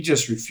 but he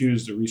just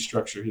refused to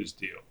restructure his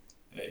deal.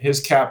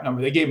 His cap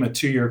number, they gave him a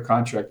 2-year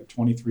contract of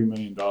 $23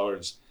 million,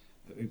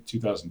 I think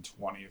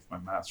 2020, if my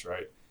math's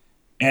right.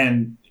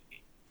 And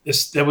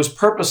that was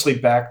purposely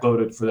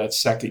backloaded for that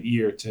second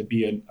year to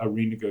be a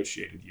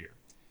renegotiated year.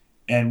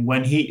 And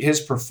when his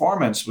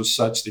performance was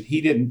such that he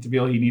didn't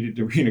feel he needed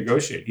to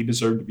renegotiate, he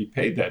deserved to be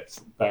paid that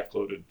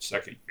backloaded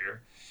second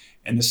year.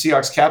 And the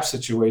Seahawks cap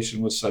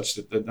situation was such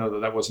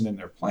that wasn't in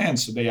their plan.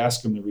 So they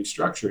asked him to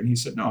restructure, and he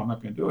said, no, I'm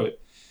not going to do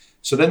it.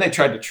 So then they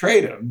tried to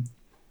trade him,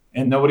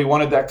 and nobody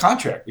wanted that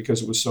contract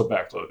because it was so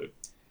backloaded.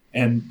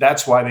 And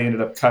that's why they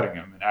ended up cutting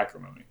him in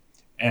acrimony.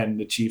 And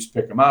the Chiefs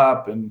pick him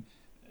up and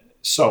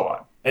so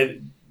on.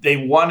 And they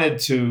wanted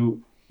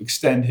to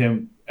extend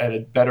him at a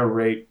better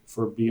rate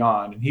for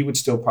beyond. And he would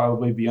still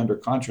probably be under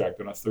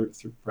contract on a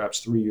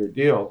perhaps 3-year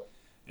deal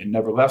and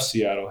never left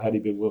Seattle had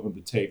he been willing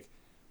to take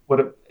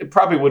it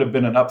probably would have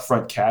been an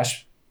upfront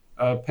cash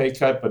pay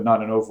cut, but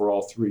not an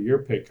overall 3-year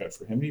pay cut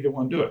for him. He didn't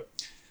want to do it.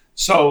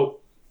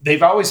 So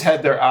they've always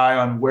had their eye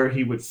on where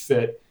he would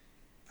fit,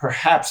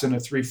 perhaps in a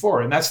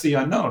 3-4. And that's the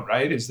unknown,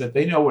 right? Is that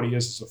they know what he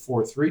is as a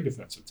 4-3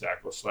 defensive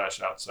tackle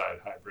 / outside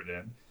hybrid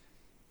end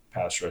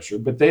pass rusher,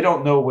 but they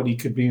don't know what he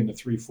could be in the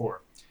 3-4.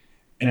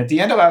 And at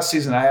the end of last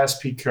season, I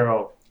asked Pete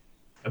Carroll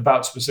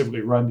about specifically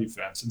run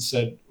defense and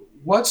said,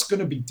 what's going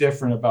to be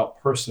different about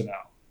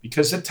personnel?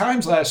 Because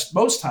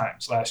most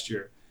times last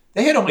year,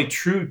 they had only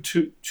two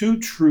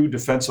true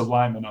defensive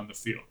linemen on the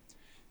field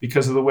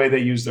because of the way they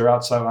used their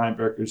outside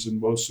linebackers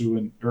in Wosu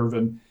and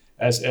Irvin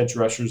as edge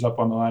rushers up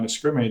on the line of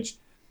scrimmage.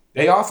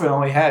 They often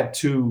only had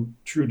 2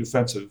 true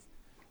defensive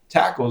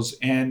tackles,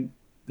 and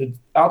the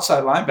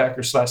outside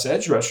linebackers /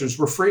 edge rushers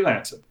were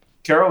freelancing.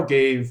 Carroll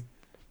gave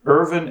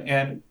Irvin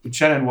and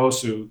Uchenna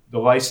Nwosu the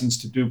license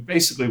to do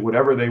basically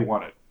whatever they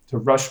wanted, to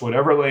rush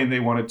whatever lane they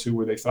wanted to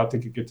where they thought they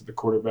could get to the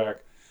quarterback,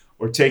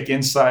 or take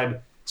inside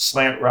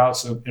slant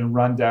routes and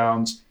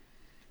rundowns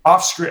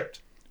off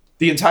script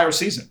the entire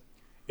season.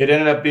 It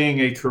ended up being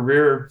a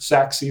career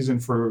sack season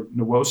for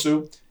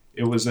Nwosu.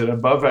 It was an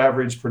above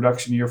average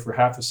production year for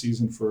half a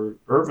season for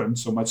Irvin,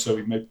 so much so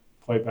he may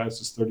play past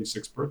his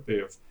 36th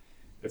birthday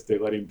if they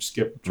let him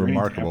skip training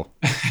Remarkable.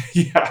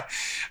 Yeah.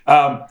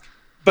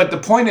 But the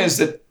point is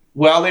that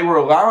while they were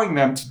allowing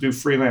them to do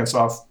freelance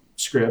off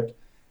script,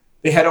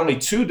 they had only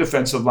 2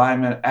 defensive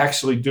linemen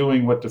actually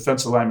doing what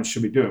defensive linemen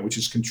should be doing, which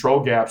is control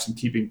gaps and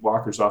keeping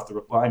blockers off the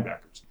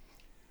linebackers.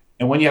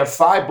 And when you have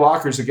 5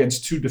 blockers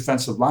against 2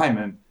 defensive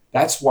linemen,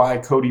 that's why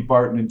Cody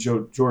Barton and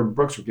Jordan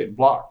Brooks were getting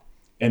blocked.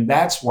 And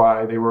that's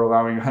why they were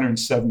allowing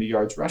 170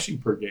 yards rushing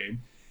per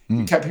game.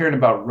 You kept hearing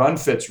about run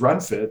fits.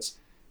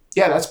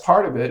 Yeah, that's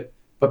part of it.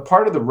 But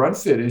part of the run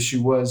fit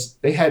issue was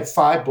they had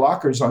 5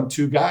 blockers on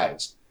 2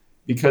 guys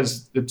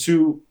because the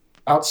 2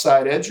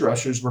 outside edge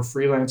rushers were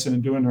freelancing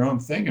and doing their own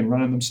thing and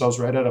running themselves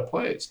right out of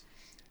plays.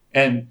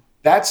 And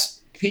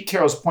that's Pete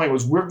Carroll's point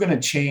was we're going to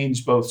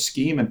change both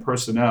scheme and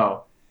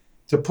personnel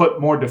to put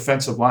more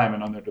defensive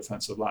linemen on their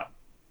defensive line.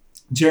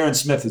 Jarran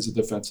Smith is a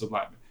defensive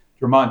lineman.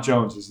 Dre'Mont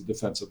Jones is a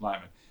defensive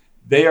lineman.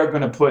 They are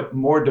going to put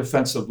more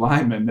defensive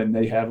linemen than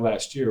they had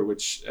last year,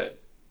 which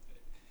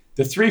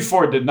the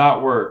 3-4 did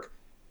not work,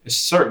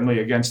 certainly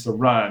against the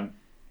run.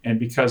 And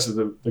because of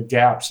the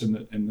gaps in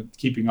the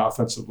keeping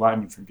offensive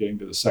linemen from getting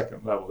to the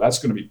second level, that's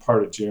going to be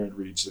part of Jarran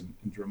Reed's and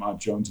Dre'Mont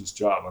Jones's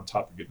job on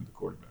top of getting to the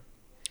quarterback.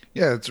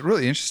 Yeah, it's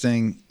really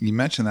interesting you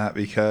mentioned that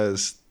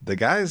because the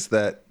guys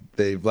that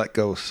they've let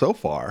go so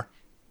far,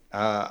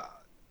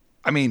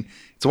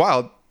 it's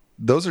wild.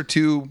 Those are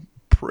 2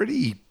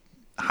 pretty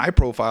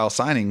high-profile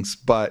signings,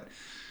 but,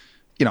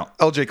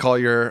 LJ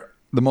Collier,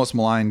 the most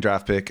maligned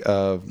draft pick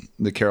of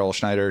the Carroll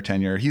Schneider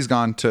tenure, he's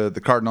gone to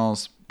the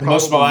Cardinals. The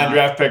most maligned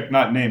draft pick,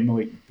 not named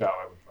Malik McDowell,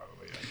 I would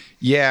probably.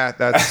 Yeah,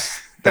 that's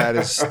That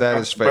is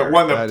fair. But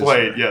one that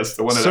played, yes,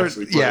 the one that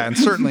actually played. Yeah, and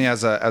certainly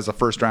as a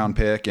first round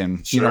pick,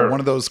 and one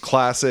of those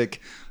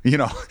classic,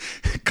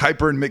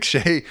 Kuiper and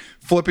McShay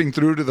flipping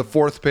through to the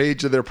fourth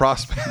page of their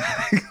prospect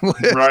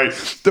list right.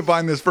 to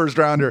find this first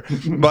rounder.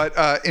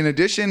 But in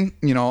addition,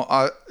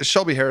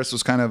 Shelby Harris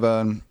was kind of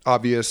an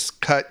obvious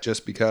cut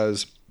just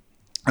because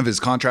of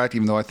his contract,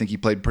 even though I think he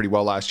played pretty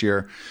well last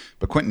year.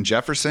 But Quentin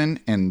Jefferson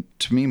and,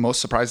 to me,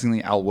 most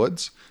surprisingly, Al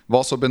Woods have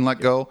also been let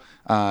go.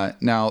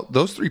 Now,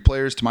 those three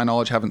players, to my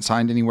knowledge, haven't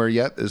signed anywhere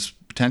yet. There's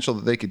potential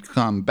that they could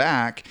come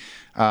back.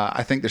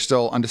 I think they're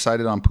still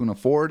undecided on Poona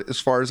Ford, as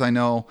far as I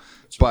know.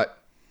 But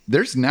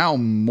there's now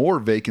more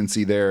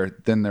vacancy there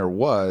than there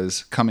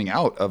was coming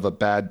out of a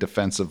bad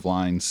defensive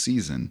line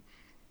season.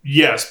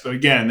 Yes, but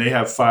again, they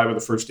have 5 of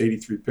the first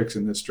 83 picks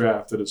in this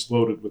draft that is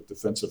loaded with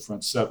defensive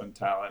front 7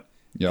 talent.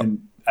 Yep.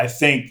 And I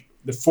think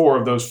the 4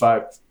 of those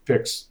 5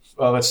 picks,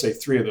 well, let's say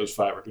 3 of those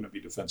 5 are going to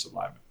be defensive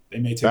linemen. They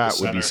may take a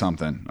center. That would be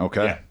something.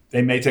 Okay. Yeah,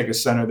 they may take a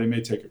center. They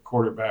may take a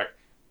quarterback.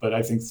 But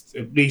I think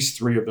at least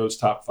 3 of those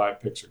top 5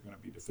 picks are going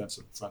to be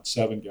defensive front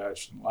 7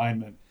 guys and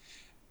linemen.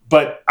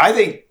 But I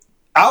think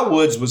Al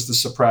Woods was the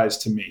surprise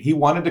to me. He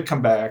wanted to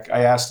come back.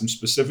 I asked him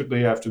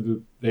specifically after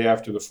the day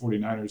after the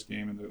 49ers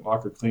game and the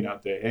locker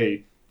cleanout day, hey,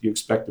 do you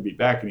expect to be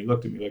back? And he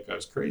looked at me like I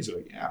was crazy.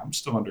 Like, yeah, I'm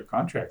still under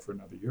contract for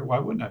another year. Why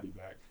wouldn't I be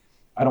back?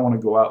 I don't want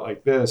to go out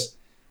like this.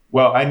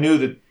 Well, I knew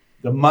that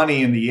the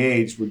money and the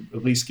age would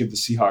at least give the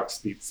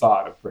Seahawks the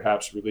thought of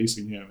perhaps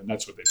releasing him, and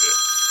that's what they did.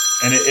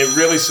 And it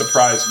really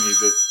surprised me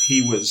that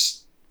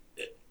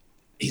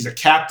he's a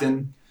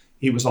captain.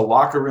 He was a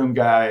locker room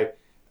guy.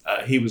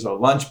 He was a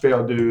lunch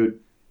pail dude.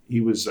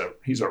 He's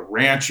a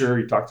rancher.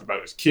 He talked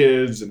about his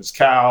kids and his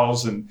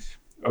cows, and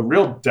a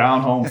real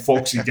down-home,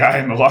 folksy guy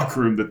in the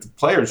locker room that the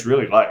players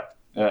really liked.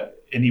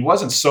 And he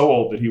wasn't so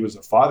old that he was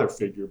a father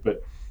figure,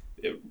 but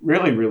a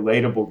really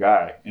relatable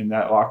guy in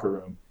that locker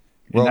room.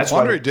 Well,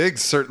 Andre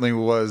Diggs certainly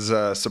was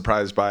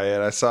surprised by it.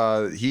 I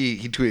saw he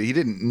tweeted, he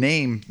didn't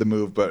name the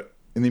move, but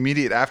in the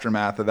immediate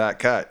aftermath of that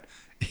cut,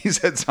 he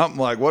said something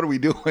like, "What are we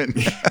doing?"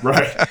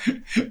 Right.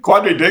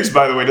 Quandre Diggs,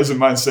 by the way, doesn't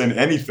mind saying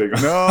anything.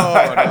 No,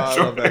 I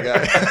love that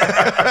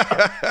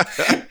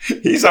guy.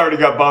 He's already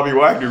got Bobby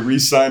Wagner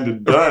re-signed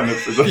and done.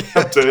 If it's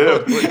up to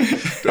him.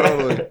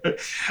 Totally.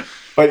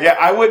 But yeah,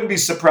 I wouldn't be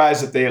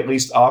surprised if they at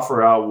least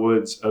offer Al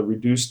Woods a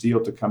reduced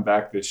deal to come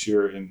back this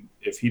year. And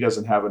if he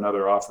doesn't have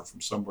another offer from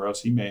somewhere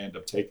else, he may end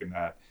up taking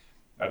that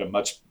at a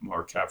much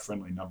more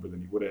cap-friendly number than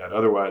he would have had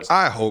otherwise.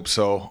 I hope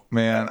so,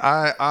 man.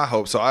 I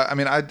hope so. I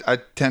mean, I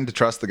tend to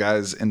trust the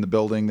guys in the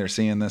building. They're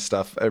seeing this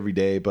stuff every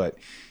day, but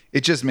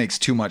it just makes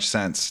too much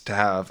sense to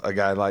have a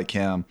guy like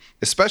him,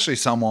 especially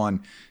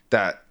someone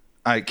that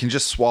I can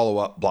just swallow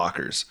up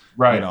blockers.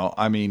 Right.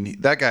 I mean,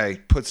 that guy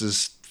puts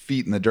his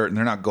feet in the dirt and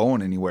they're not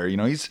going anywhere.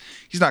 He's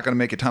not going to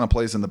make a ton of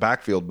plays in the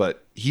backfield,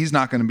 but he's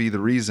not going to be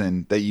the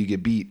reason that you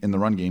get beat in the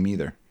run game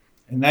either.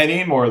 And they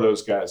need more of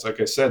those guys, like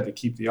I said, to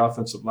keep the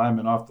offensive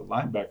linemen off the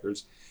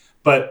linebackers.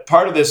 But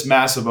part of this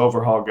massive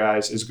overhaul,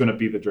 guys, is going to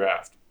be the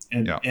draft.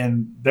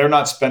 And they're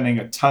not spending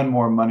a ton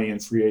more money in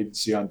free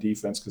agency on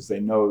defense because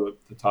they know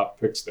that the top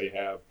picks they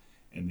have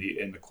and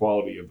the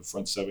quality of the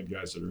front 7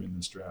 guys that are in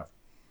this draft.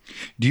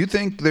 Do you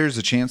think there's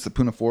a chance that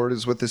Poona Ford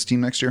is with this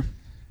team next year?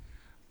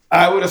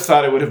 I would have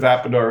thought it would have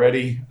happened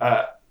already.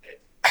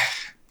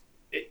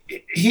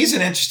 He's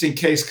an interesting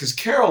case because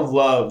Carroll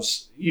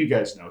loves, you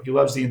guys know, he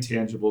loves the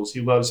intangibles.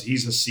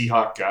 He's a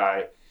Seahawk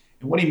guy.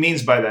 And what he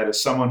means by that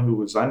is someone who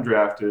was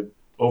undrafted,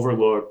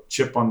 overlooked,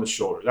 chip on the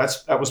shoulder.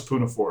 That was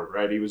Poona Ford,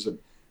 right? He was a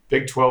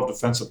Big 12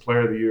 Defensive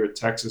Player of the Year at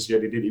Texas,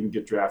 yet he didn't even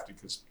get drafted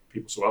because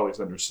people say, well,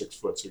 he's under 6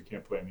 foot, so he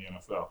can't play in the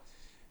NFL.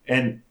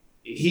 And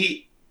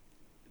he,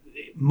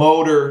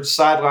 motor,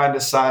 sideline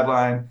to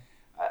sideline.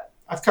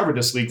 I've covered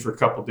this league for a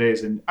couple of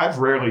days, and I've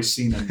rarely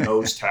seen a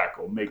nose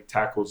tackle make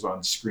tackles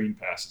on screen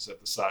passes at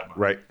the sideline.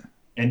 Right.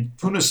 And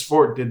Poona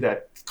Ford did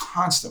that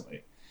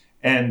constantly.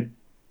 And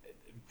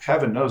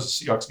heaven knows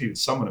the Seahawks needed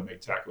someone to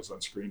make tackles on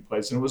screen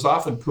plays, and it was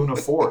often Poona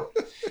Ford.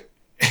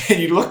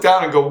 And you look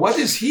down and go, what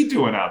is he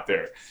doing out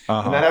there?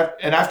 Uh-huh.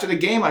 And after the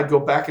game, I'd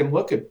go back and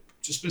look at,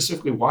 just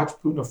specifically watch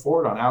Poona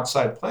Ford on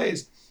outside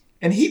plays,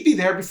 and he'd be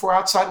there before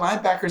outside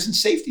linebackers and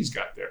safeties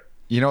got there.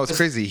 It's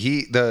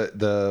crazy.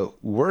 The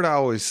word I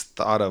always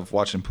thought of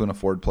watching Poona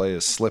Ford play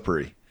is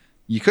slippery.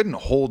 You couldn't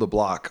hold a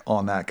block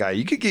on that guy.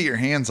 You could get your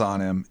hands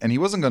on him, and he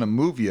wasn't going to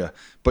move you,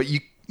 but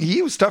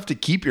he was tough to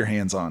keep your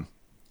hands on.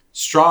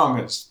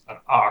 Strong as an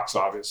ox,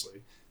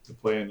 obviously, to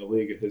play in the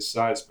league at his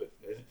size, but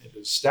at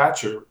his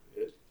stature,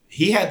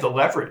 he had the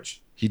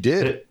leverage. He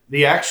did.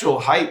 The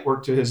actual height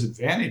worked to his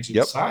advantage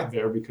inside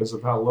there because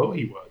of how low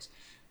he was.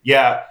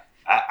 Yeah,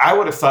 I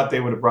would have thought they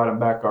would have brought him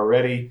back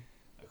already.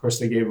 Of course,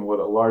 they gave him a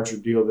larger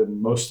deal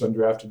than most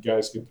undrafted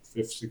guys get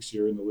the 5th, 6th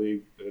year in the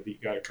league that he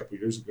got a couple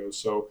years ago.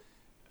 So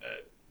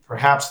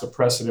perhaps the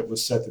precedent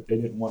was set that they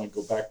didn't want to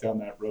go back down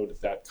that road at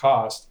that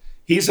cost.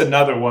 He's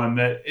another one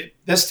that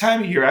this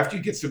time of year, after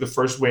you get through the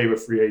first wave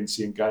of free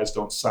agency and guys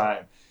don't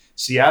sign,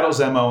 Seattle's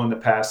MO in the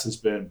past has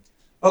been,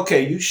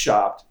 okay, you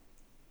shopped.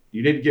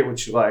 You didn't get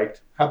what you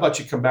liked. How about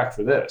you come back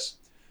for this?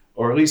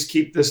 or at least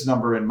keep this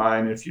number in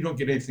mind. And if you don't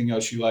get anything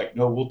else you like,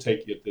 no, we'll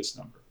take you at this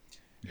number.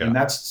 Yeah. And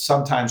that's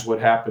sometimes what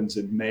happens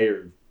in May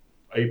or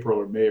April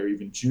or May or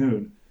even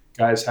June.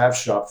 Guys have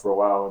shopped for a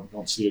while and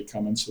don't see it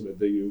coming, so that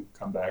they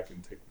come back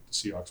and take what the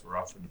Seahawks were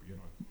offering to begin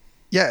with.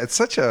 Yeah, it's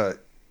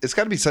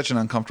got to be such an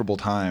uncomfortable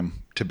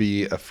time to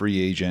be a free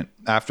agent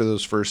after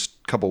those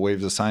first couple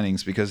waves of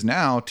signings, because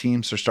now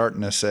teams are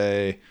starting to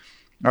say,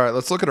 all right,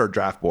 let's look at our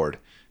draft board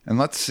and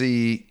let's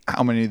see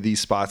how many of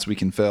these spots we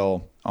can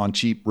fill on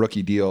cheap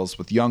rookie deals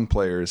with young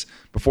players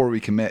before we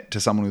commit to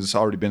someone who's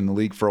already been in the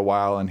league for a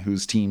while and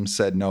whose team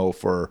said no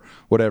for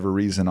whatever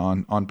reason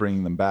on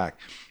bringing them back.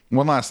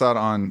 One last thought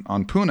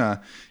on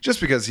Puna, just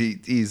because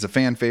he's a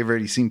fan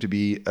favorite. He seemed to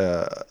be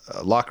a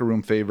locker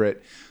room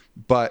favorite,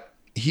 but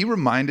he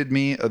reminded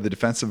me of the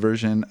defensive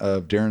version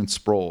of Darren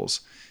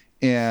Sproles.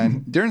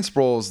 And Darren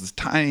Sproles is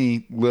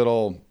tiny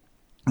little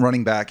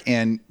running back.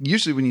 And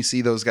usually when you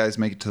see those guys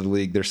make it to the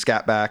league, they're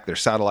scat back, they're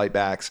satellite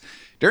backs.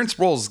 Darren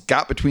Sproles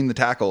got between the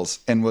tackles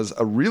and was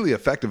a really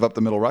effective up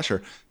the middle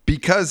rusher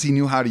because he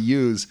knew how to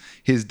use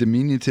his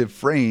diminutive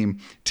frame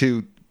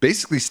to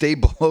basically stay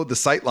below the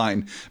sight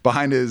line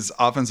behind his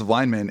offensive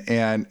lineman.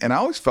 And I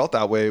always felt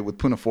that way with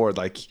Puna Ford.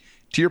 Like,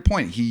 to your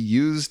point, he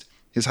used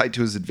his height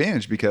to his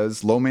advantage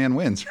because low man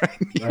wins, right?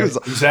 He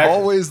was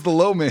always the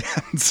low man.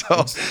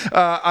 So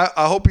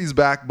I hope he's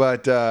back,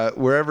 but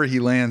wherever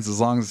he lands, as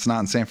long as it's not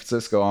in San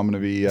Francisco, I'm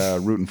going to be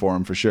rooting for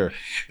him for sure.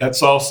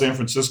 That's all San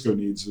Francisco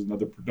needs, is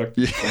another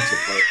productive defensive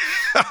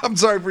player. I'm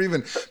sorry for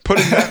even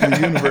putting that in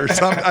the universe.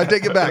 I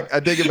take it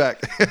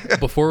back.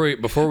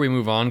 Before we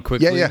move on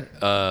quickly,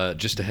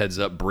 just a heads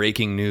up,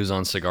 breaking news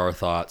on Cigar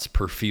Thoughts.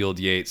 Per Field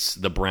Yates,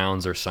 the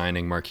Browns are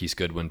signing Marquise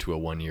Goodwin to a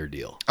 1-year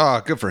deal.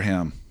 Oh, good for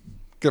him.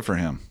 Good for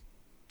him.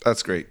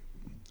 That's great.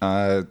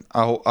 I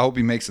hope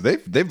he makes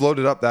it. They've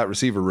loaded up that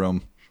receiver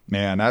room.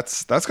 Man,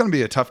 that's going to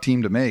be a tough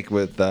team to make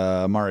with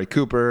Amari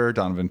Cooper,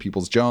 Donovan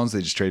Peoples-Jones.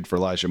 They just traded for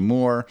Elijah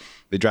Moore.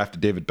 They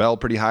drafted David Bell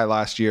pretty high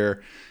last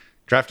year.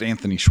 Drafted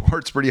Anthony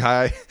Schwartz pretty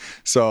high.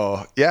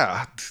 So,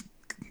 yeah,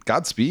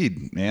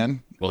 Godspeed,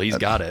 man. Well, he's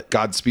got it.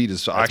 Godspeed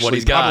is That's actually what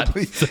he's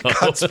probably got, so.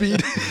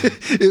 Godspeed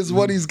is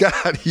what he's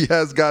got. He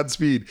has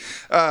Godspeed.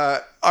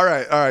 All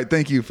right.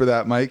 Thank you for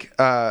that, Mike.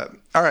 All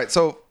right,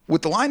 so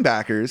with the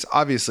linebackers,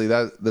 obviously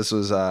this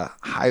was a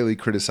highly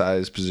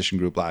criticized position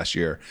group last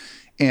year.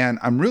 And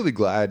I'm really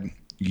glad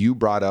you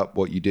brought up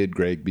what you did,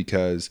 Greg,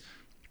 because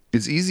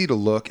it's easy to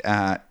look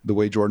at the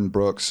way Jordan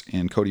Brooks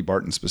and Cody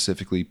Barton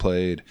specifically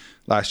played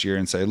last year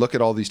and say, look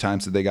at all these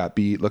times that they got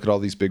beat. Look at all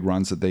these big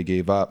runs that they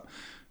gave up.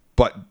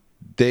 But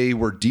they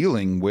were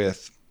dealing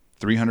with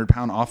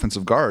 300-pound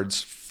offensive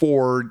guards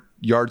 4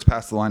 yards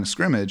past the line of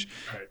scrimmage.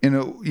 Right.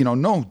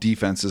 And, no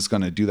defense is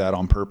going to do that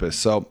on purpose.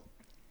 So,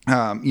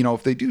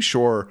 if they do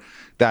shore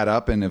that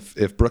up, and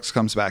if Brooks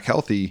comes back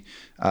healthy,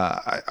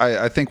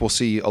 I think we'll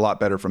see a lot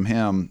better from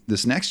him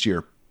this next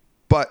year.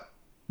 But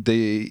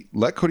they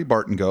let Cody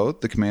Barton go.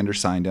 The Commanders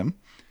signed him.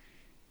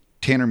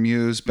 Tanner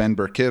Muse, Ben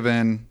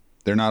Burkiven,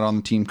 they're not on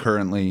the team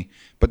currently,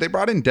 but they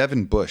brought in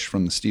Devin Bush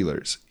from the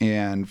Steelers.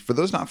 And for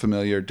those not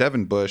familiar,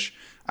 Devin Bush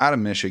out of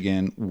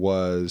Michigan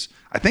was,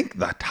 I think,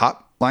 the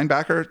top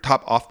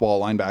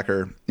off-ball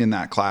linebacker in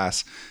that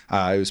class.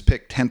 He was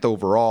picked 10th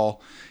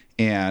overall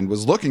and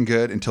was looking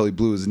good until he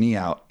blew his knee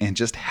out, and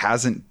just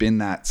hasn't been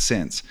that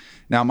since.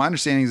 Now, my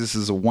understanding is this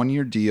is a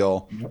 1-year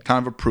deal,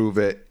 kind of a prove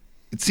it.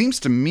 It seems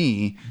to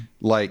me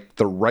like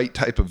the right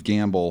type of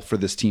gamble for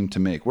this team to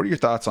make. What are your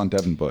thoughts on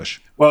Devin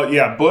Bush? Well,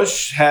 yeah,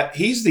 Bush,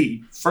 he's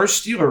the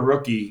first Steeler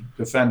rookie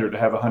defender to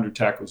have 100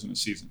 tackles in a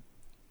season.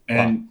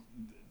 And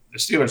the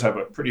Steelers have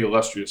a pretty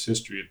illustrious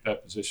history at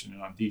that position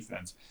and on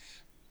defense.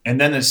 And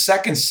then the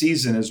second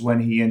season is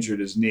when he injured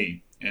his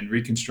knee and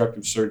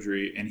reconstructive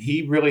surgery, and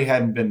he really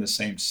hadn't been the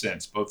same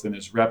since, both in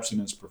his reps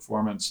and his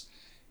performance.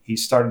 He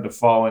started to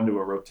fall into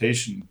a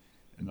rotation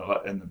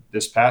in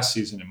this past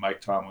season in Mike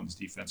Tomlin's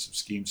defensive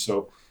scheme.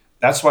 So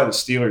that's why the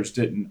Steelers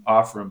didn't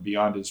offer him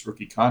beyond his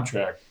rookie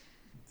contract.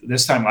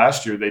 This time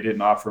last year, they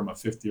didn't offer him a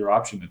 5th-year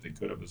option that they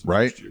could have as a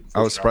right. first year.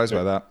 I was surprised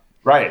by that.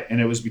 Right,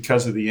 and it was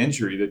because of the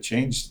injury that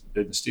changed,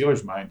 in the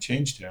Steelers' mind,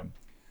 changed him.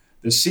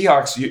 The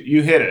Seahawks,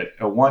 you hit it,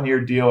 a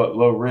 1-year deal at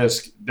low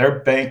risk. They're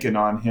banking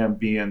on him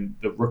being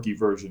the rookie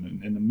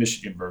version and the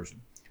Michigan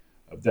version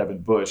of Devin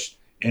Bush.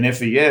 And if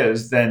he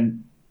is,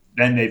 then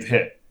they've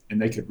hit,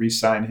 and they could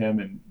re-sign him,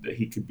 and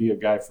he could be a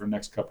guy for the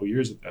next couple of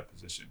years at that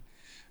position.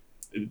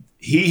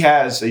 He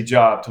has a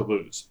job to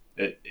lose.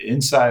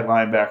 Inside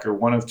linebacker,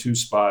 one of 2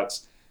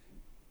 spots.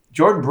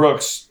 Jordan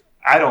Brooks,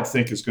 I don't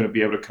think is going to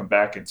be able to come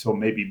back until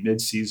maybe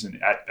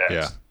midseason at best.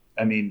 Yeah.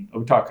 I mean,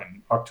 we're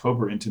talking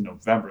October into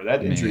November.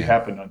 That injury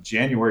happened on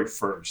January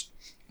 1st.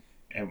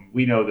 And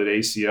we know that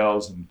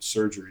ACLs and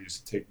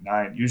surgeries take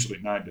usually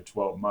 9 to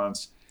 12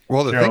 months.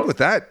 Well, the thing with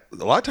that,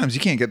 a lot of times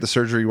you can't get the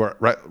surgery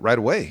right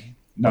away.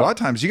 No. A lot of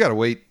times you got to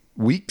wait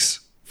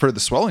weeks for the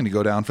swelling to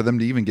go down for them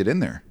to even get in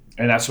there.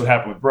 And that's what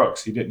happened with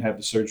Brooks. He didn't have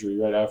the surgery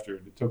right after.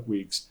 It took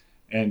weeks.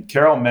 And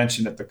Carroll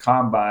mentioned at the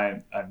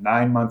Combine a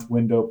 9-month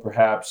window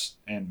perhaps,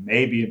 and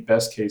maybe in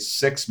best case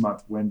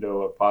 6-month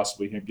window of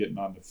possibly him getting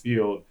on the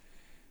field.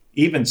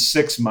 even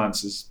 6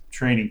 months is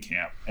training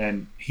camp.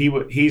 And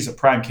he's a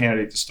prime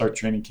candidate to start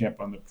training camp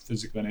on the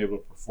physically unable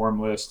to perform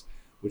list,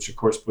 which of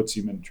course puts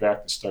him in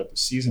track to start the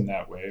season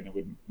that way, and it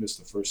would miss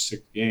the first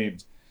 6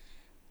 games.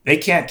 They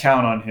can't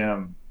count on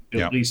him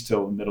at least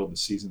till the middle of the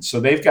season. So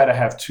they've got to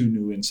have 2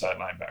 new inside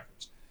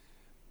linebackers.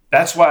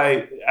 That's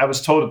why I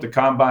was told at the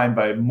Combine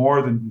by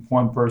more than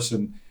one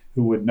person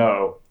who would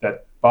know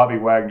that Bobby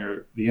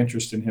Wagner, the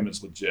interest in him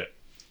is legit,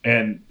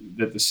 and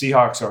that the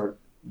Seahawks are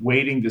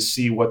waiting to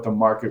see what the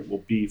market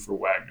will be for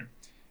Wagner.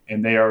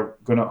 And they are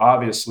going to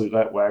obviously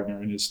let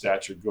Wagner and his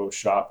stature go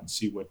shop and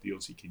see what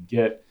deals he can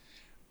get.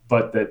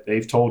 But that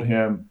they've told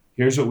him,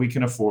 here's what we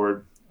can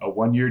afford, a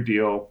 1-year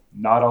deal,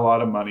 not a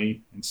lot of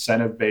money,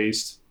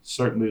 incentive-based,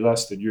 certainly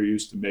less than you're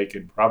used to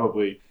making,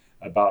 probably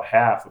about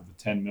half of the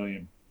 $10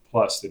 million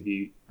plus that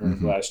he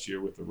earned last year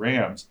with the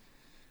Rams.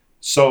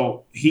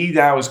 So he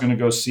now is going to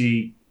go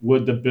see,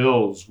 would the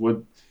Bills,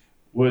 would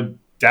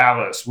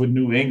Dallas, would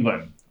New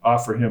England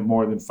offer him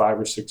more than $5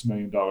 or $6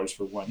 million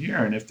for 1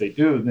 year? And if they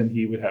do, then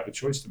he would have a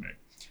choice to make.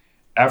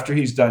 After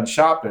he's done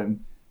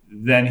shopping,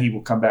 then he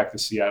will come back to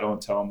Seattle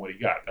and tell him what he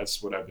got.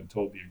 That's what I've been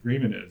told the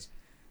agreement is.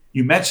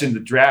 You mentioned the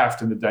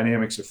draft and the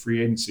dynamics of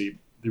free agency.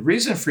 The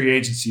reason free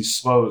agency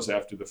slows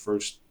after the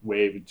first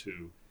wave and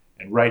 2,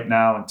 and right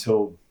now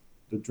until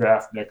the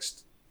draft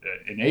next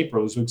in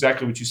April, is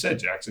exactly what you said,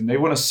 Jackson. They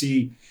want to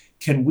see,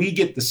 can we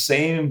get the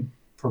same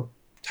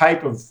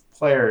type of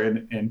player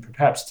and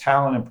perhaps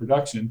talent and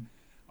production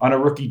on a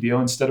rookie deal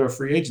instead of a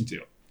free agent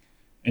deal?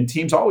 And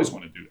teams always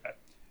want to do that.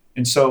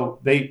 And so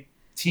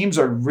teams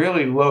are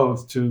really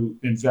loath to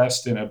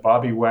invest in a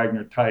Bobby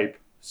Wagner type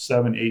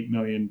 $7, $8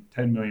 million,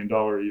 $10 million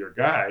a year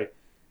guy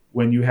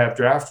when you have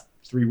draft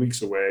 3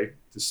 weeks away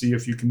to see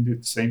if you can do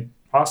the same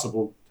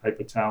possible type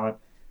of talent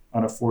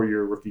on a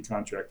 4-year rookie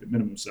contract at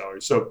minimum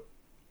salary. So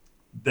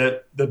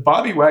the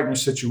Bobby Wagner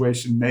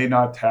situation may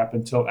not happen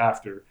until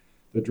after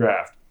the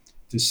draft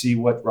to see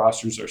what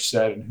rosters are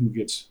set and who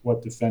gets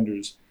what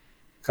defenders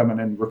coming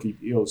in rookie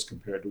deals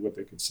compared to what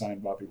they could sign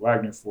Bobby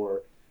Wagner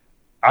for.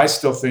 I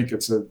still think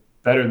it's a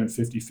better than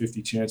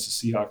 50-50 chance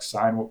the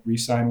Seahawks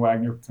re-sign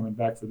Wagner coming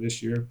back for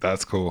this year.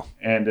 That's cool.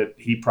 And that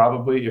he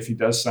probably, if he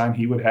does sign,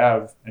 he would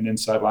have an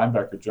inside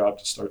linebacker job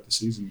to start the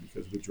season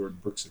because of the Jordan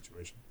Brooks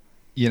situation.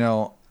 You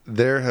know,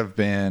 there have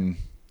been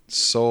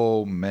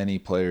so many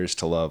players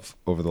to love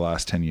over the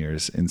last 10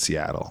 years in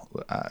Seattle,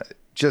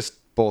 just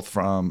both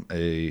from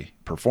a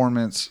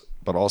performance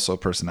but also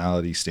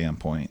personality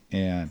standpoint.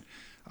 And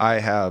I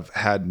have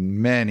had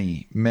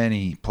many,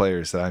 many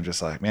players that I'm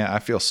just like, man, I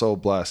feel so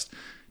blessed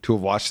to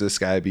have watched this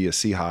guy be a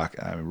Seahawk.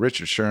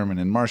 Richard Sherman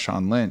and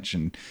Marshawn Lynch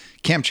and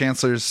Cam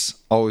Chancellor's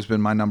always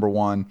been my number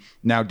one.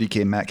 Now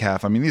DK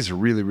Metcalf. I mean, these are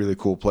really, really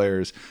cool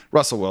players.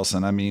 Russell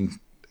Wilson, I mean,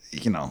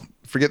 you know,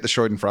 forget the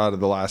Schadenfreude of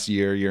the last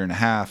year and a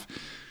half.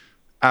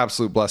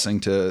 Absolute blessing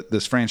to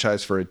this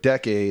franchise for a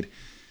decade.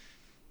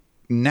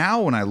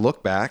 Now, when I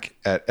look back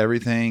at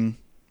everything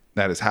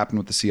that has happened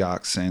with the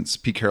Seahawks since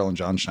Pete Carroll and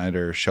John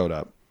Schneider showed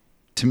up,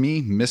 to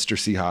me, Mr.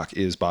 Seahawk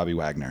is Bobby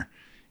Wagner.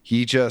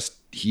 He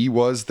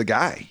was the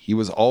guy. He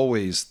was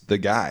always the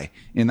guy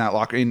in that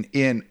locker,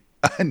 in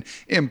an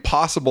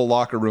impossible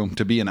locker room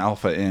to be an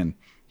alpha in.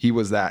 He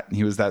was that.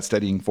 He was that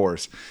steadying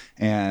force.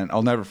 And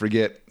I'll never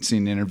forget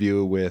seeing an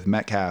interview with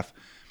Metcalf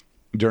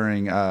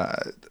during,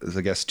 I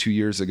guess, 2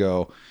 years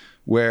ago,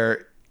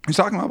 where he's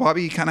talking about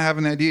Bobby kind of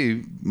having an idea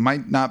he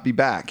might not be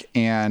back,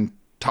 and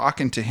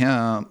talking to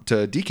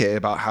DK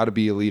about how to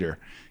be a leader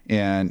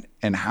and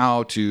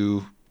how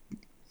to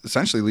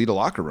essentially lead a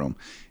locker room.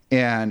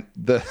 And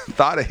the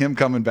thought of him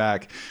coming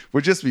back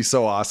would just be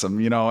so awesome,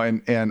 you know,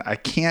 and I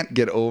can't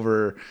get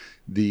over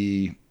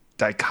the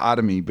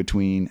dichotomy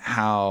between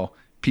how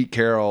Pete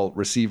Carroll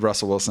received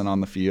Russell Wilson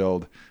on the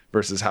field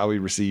versus how he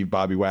received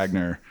Bobby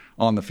Wagner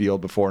on the field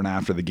before and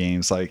after the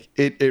games. Like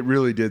it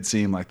really did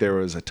seem like there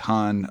was a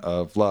ton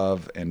of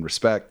love and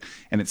respect,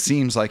 and it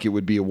seems like it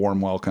would be a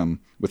warm welcome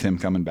with him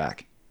coming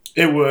back.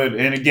 It would.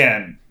 And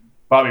again,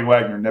 Bobby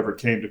Wagner never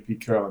came to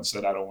Pete Carroll and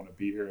said, I don't want to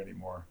be here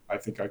anymore. I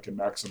think I can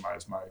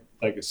maximize my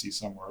legacy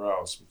somewhere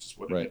else, which is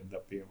what it ended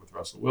up being with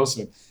Russell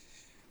Wilson.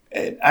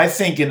 And I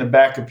think in the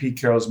back of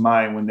Pete Carroll's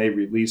mind when they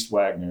released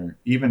Wagner,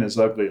 even as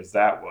ugly as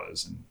that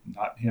was,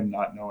 and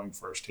not knowing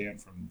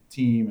firsthand from the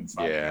team and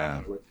finding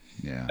out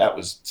that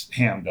was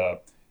hammed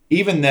up.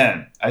 Even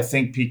then, I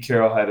think Pete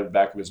Carroll had in the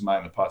back of his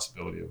mind the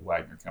possibility of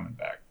Wagner coming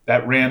back.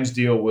 That Rams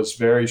deal was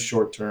very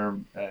short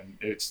term, and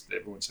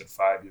everyone said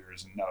 5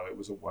 years, and no, it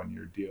was a 1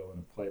 year deal and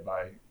a play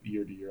by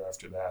year to year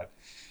after that.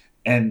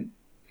 And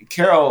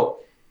Carroll,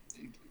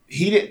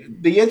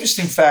 the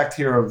interesting fact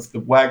here of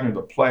the Wagner,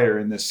 the player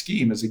in this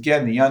scheme, is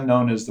again the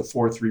unknown is the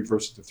 4-3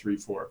 versus the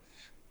 3-4.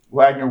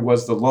 Wagner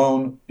was the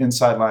lone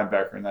inside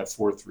linebacker in that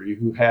 4-3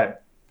 who had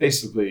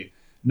basically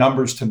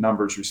numbers to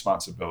numbers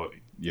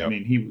responsibility. Yep. I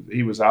mean,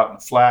 he was out in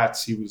the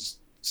flats. He was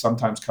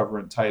sometimes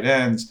covering tight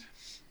ends.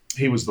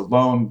 He was the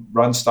lone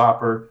run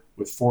stopper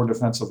with 4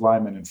 defensive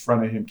linemen in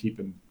front of him,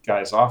 keeping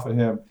guys off of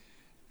him.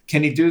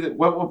 Can he do that?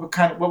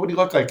 What would he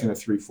look like in a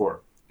 3-4?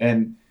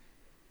 And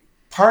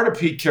part of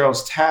Pete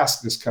Carroll's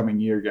task this coming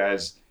year,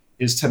 guys,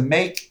 is to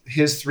make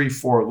his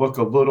 3-4 look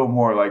a little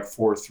more like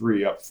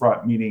 4-3 up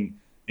front, meaning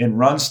in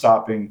run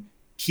stopping,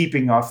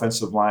 keeping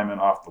offensive linemen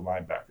off the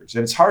linebackers.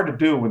 And it's hard to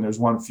do when there's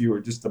one fewer.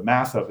 Just the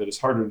math of it is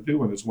harder to do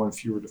when there's one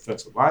fewer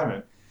defensive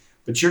lineman.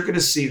 But you're going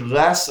to see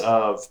less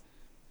of,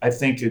 I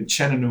think, a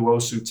Chenanu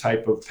Osu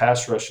type of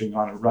pass rushing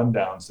on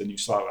rundowns than you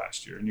saw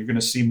last year. And you're going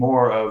to see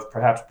more of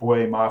perhaps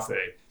Boye Mafe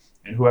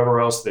and whoever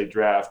else they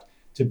draft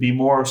to be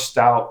more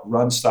stout,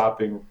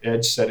 run-stopping,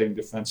 edge-setting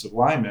defensive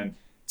linemen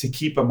to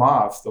keep them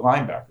off the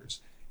linebackers.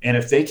 And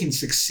if they can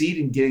succeed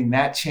in getting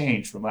that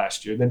change from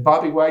last year, then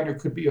Bobby Wagner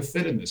could be a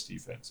fit in this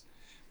defense.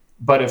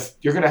 But if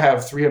you're going to have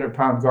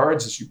 300-pound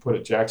guards, as you put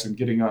it, Jackson,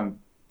 getting on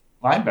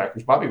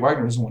linebackers, Bobby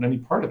Wagner doesn't want any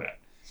part of that.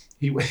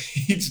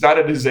 He's not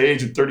at his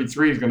age at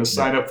 33. He's going to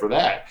sign up for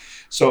that.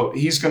 So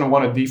he's going to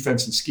want a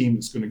defense and scheme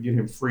that's going to get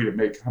him free to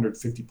make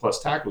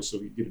 150-plus tackles so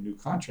he can get a new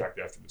contract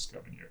after this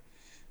coming year.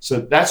 So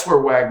that's where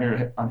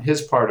Wagner, on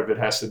his part of it,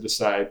 has to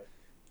decide,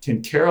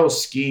 can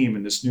Carroll's scheme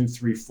in this new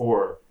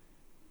 3-4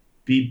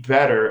 be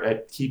better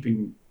at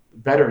keeping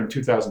better in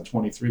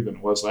 2023 than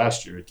it was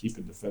last year at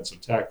keeping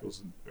defensive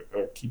tackles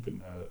or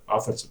keeping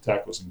offensive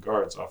tackles and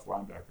guards off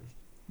linebackers?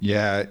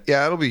 Yeah,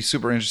 it'll be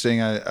super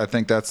interesting. I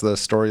think that's the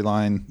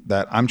storyline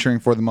that I'm cheering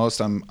for the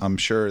most. I'm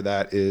sure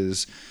that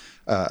is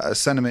a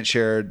sentiment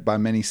shared by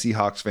many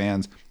Seahawks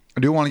fans. I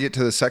do want to get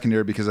to the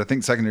secondary because I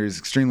think secondary is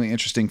extremely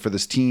interesting for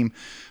this team.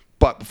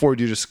 But before we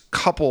do, just a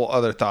couple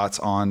other thoughts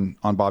on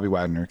Bobby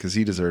Wagner because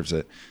he deserves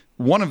it.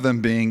 One of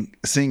them being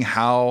seeing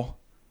how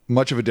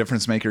much of a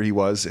difference maker he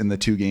was in the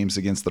 2 games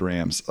against the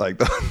Rams.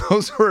 Like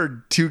those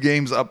were 2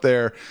 games up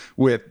there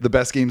with the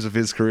best games of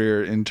his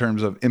career in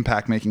terms of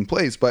impact making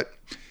plays. But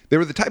they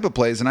were the type of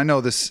plays, and I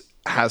know this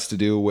has to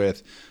do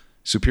with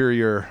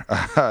superior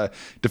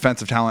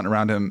defensive talent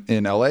around him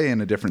in LA in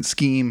a different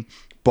scheme,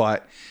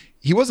 but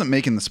he wasn't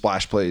making the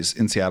splash plays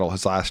in Seattle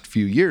his last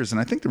few years.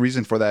 And I think the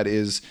reason for that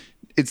is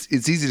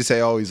it's easy to say,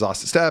 oh, he's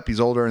lost a step, he's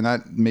older, and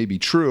that may be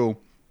true.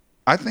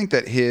 I think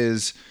that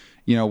his,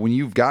 when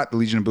you've got the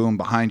Legion of Boom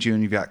behind you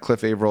and you've got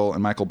Cliff Averill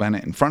and Michael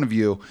Bennett in front of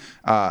you,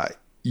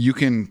 you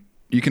can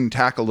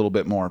attack a little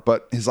bit more.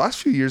 But his last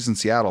few years in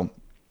Seattle,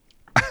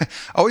 I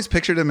always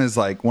pictured him as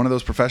like one of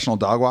those professional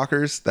dog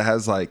walkers that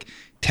has like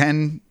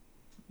 10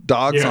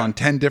 dogs on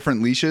 10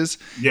 different leashes.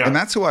 Yeah. And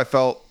that's who I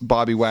felt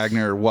Bobby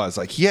Wagner was.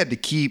 Like he had to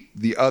keep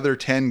the other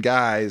 10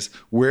 guys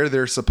where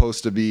they're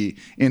supposed to be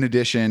in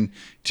addition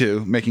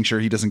to making sure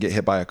he doesn't get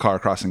hit by a car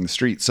crossing the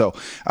street. So,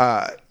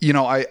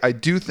 I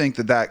do think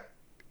that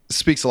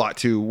speaks a lot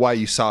to why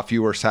you saw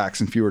fewer sacks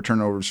and fewer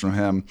turnovers from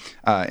him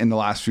in the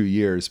last few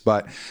years.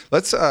 But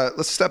let's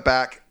step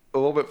back a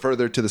little bit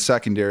further to the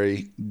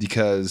secondary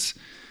because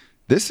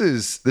this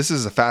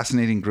is a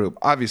fascinating group.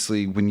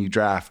 Obviously, when you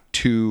draft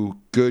 2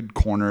 good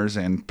corners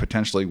and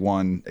potentially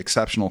 1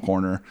 exceptional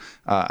corner,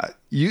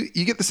 you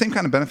get the same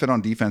kind of benefit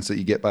on defense that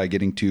you get by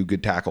getting 2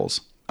 good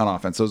tackles on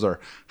offense. Those are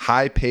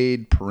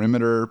high-paid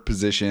perimeter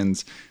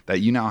positions that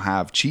you now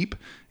have cheap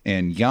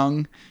and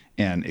young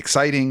and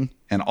exciting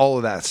and all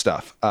of that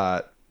stuff.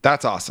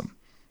 That's awesome.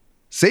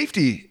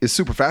 Safety is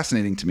super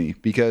fascinating to me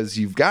because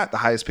you've got the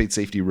highest paid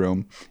safety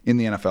room in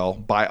the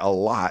NFL by a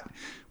lot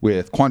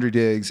with Quandre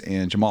Diggs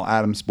and Jamal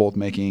Adams both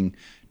making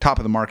top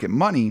of the market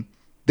money.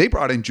 They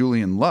brought in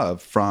Julian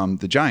Love from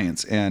the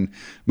Giants, and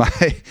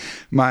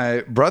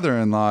my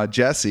brother-in-law,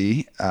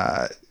 Jesse,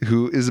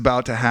 who is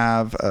about to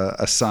have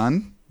a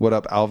son, what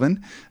up,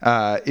 Alvin,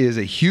 is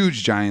a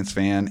huge Giants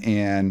fan,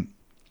 and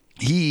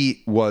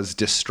he was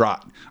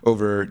distraught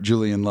over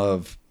Julian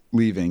Love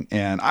leaving,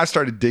 and I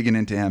started digging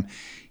into him.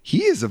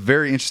 He is a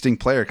very interesting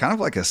player, kind of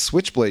like a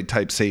switchblade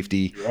type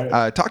safety.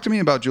 Right. Talk to me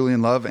about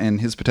Julian Love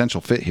and his potential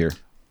fit here.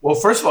 Well,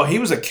 first of all, he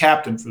was a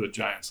captain for the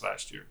Giants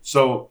last year.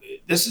 So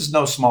this is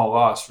no small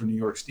loss for New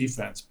York's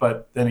defense.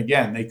 But then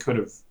again, they could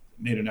have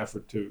made an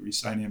effort to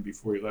re-sign him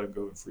before he let him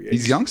go in free agency.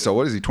 He's young, so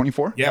what is he,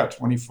 24? Yeah,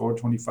 24,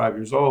 25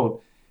 years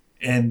old.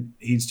 And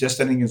he's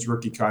just ending his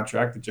rookie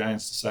contract. The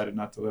Giants decided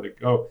not to let it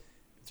go,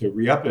 to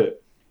re-up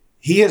it.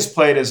 He has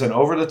played as an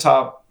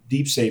over-the-top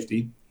deep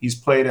safety. He's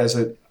played as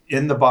an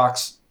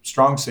in-the-box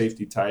strong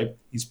safety type.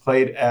 He's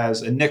played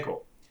as a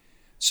nickel.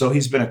 So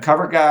he's been a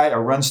cover guy, a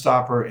run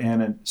stopper,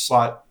 and a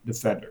slot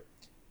defender.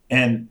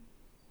 And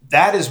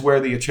that is where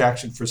the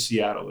attraction for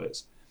Seattle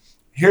is.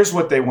 Here's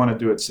what they want to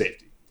do at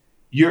safety.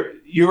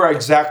 You're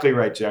exactly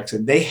right,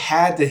 Jackson. They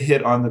had to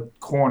hit on the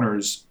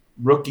corners,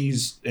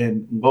 rookies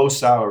and low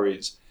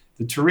salaries.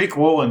 The Tariq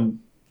Woolen,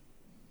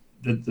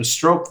 the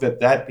stroke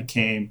that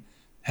became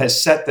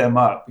has set them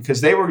up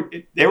because they were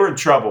in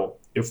trouble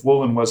if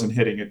Woolen wasn't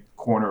hitting a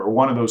corner or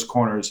one of those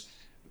corners,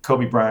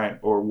 Kobe Bryant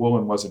or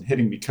Woolen wasn't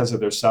hitting because of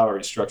their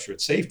salary structure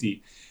at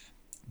safety.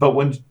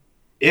 But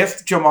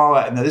if Jamal,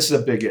 and now this is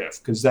a big if,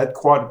 because that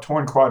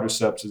torn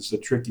quadriceps is a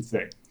tricky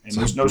thing. And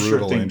there's no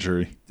sure thing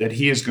injury that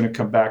he is going to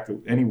come back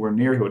to anywhere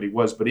near what he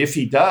was. But if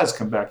he does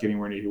come back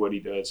anywhere near what he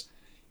does,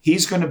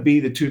 he's going to be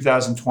the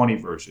 2020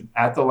 version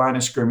at the line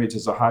of scrimmage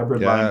as a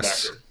hybrid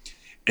linebacker.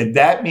 And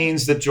that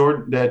means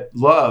that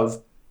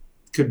Love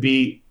could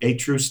be a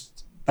true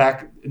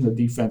back in the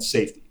defense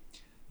safety.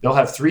 They'll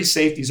have 3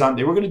 safeties on.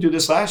 They were going to do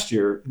this last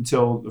year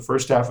until the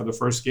first half of the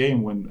first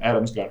game when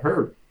Adams got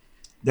hurt.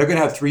 They're going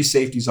to have 3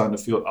 safeties on the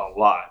field a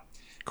lot.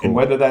 Cool. And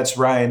whether that's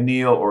Ryan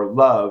Neal or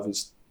Love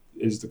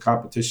is the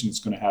competition that's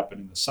going to happen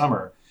in the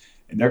summer.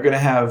 And they're going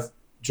to have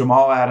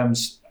Jamal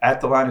Adams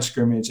at the line of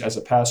scrimmage as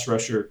a pass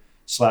rusher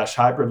 /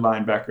 hybrid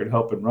linebacker to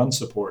help in run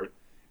support,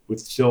 with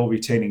still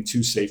retaining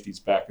 2 safeties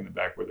back in the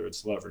back, whether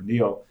it's Love or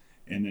Neal,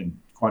 and then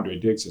Quandre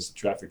Diggs as the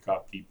traffic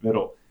cop deep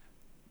middle.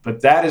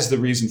 But that is the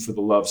reason for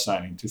the Love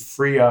signing, to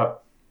free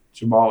up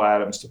Jamal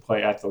Adams to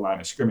play at the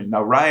line of scrimmage.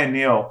 Now, Ryan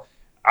Neal,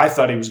 I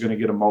thought he was going to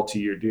get a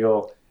multi-year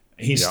deal.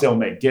 He still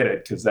may get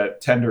it because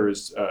that tender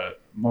is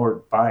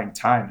more buying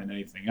time than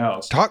anything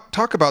else.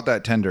 Talk about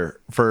that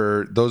tender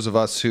for those of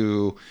us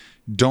who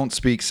don't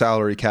speak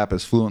salary cap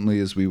as fluently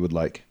as we would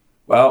like.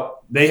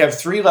 Well, they have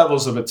 3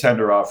 levels of a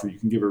tender offer you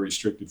can give a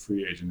restricted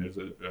free agent. There's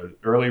an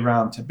early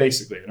round,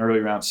 basically an early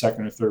round,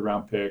 second or third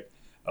round pick,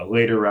 a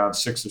later round,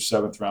 6th or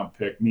 7th round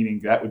pick, meaning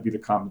that would be the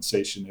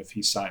compensation if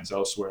he signs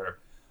elsewhere.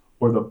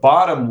 Or the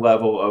bottom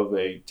level of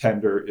a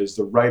tender is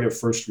the right of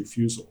first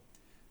refusal.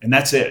 And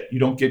that's it. You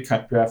don't get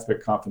draft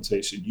pick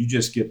compensation. You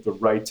just get the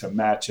right to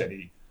match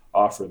any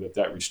offer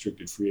that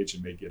restricted free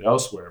agent may get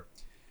elsewhere.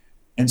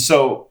 And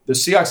so the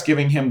Seahawks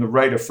giving him the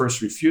right of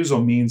first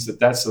refusal means that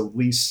that's the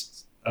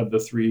least of the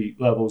 3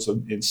 levels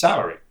in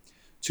salary.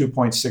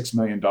 $2.6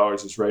 million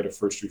is right of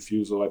first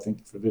refusal. I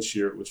think for this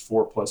year it was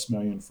 $4+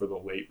 million for the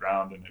late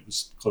round, and it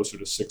was closer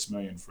to $6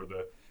 million for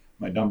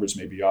my numbers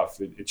may be off.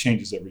 It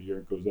changes every year.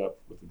 It goes up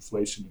with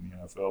inflation in the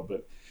NFL.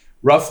 But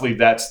roughly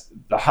that's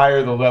the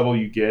higher the level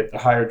you get, the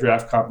higher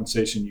draft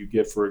compensation you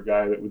get for a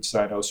guy that would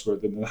sign elsewhere,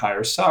 than the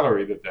higher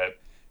salary that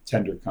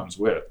tender comes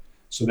with.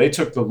 So they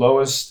took the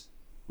lowest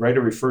right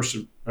of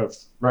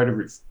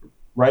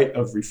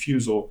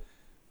refusal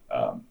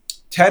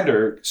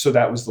tender, so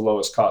that was the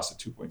lowest cost at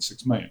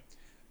 $2.6 million.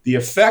 The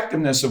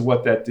effectiveness of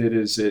what that did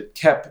is it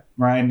kept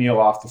Ryan Neal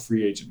off the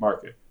free agent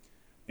market.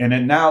 And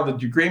then now the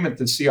agreement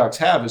that Seahawks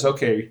have is,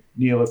 okay,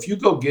 Neal, if you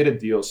go get a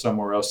deal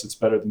somewhere else that's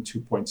better than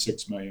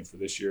 $2.6 million for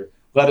this year,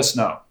 let us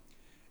know.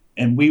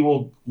 And we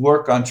will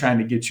work on trying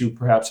to get you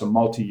perhaps a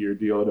multi-year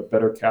deal at a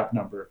better cap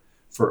number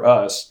for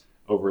us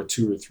over a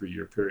 2 or 3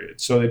 year period.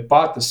 So they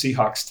bought the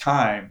Seahawks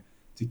time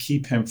to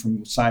keep him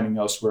from signing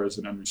elsewhere as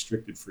an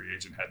unrestricted free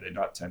agent had they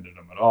not tendered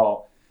him at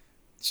all.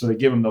 So they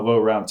give him the low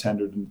round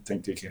tender and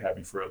think they can have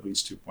him for at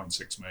least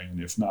 $2.6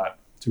 million, if not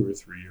 2 or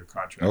 3 year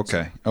contracts.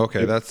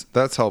 Okay,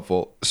 that's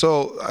helpful.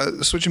 So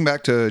switching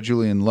back to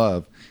Julian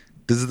Love,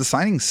 does the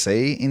signing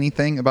say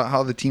anything about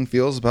how the team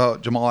feels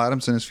about Jamal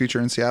Adams and his future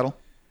in Seattle?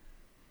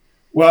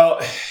 Well,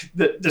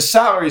 the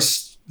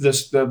salaries,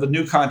 the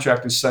new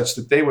contract is such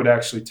that they would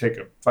actually take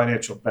a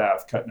financial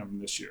bath cutting him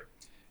this year.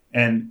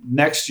 And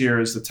next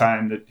year is the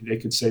time that they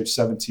could save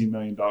 $17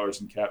 million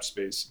in cap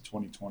space in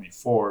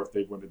 2024 if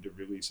they wanted to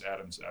release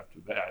Adams after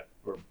that,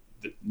 or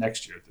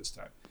next year at this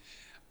time.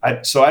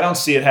 So I don't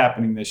see it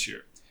happening this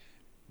year.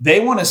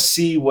 They want to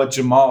see what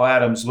Jamal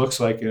Adams looks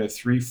like in a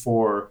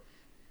 3-4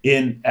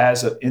 in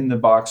the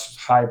box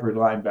hybrid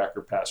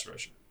linebacker pass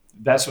rusher.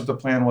 That's what the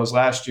plan was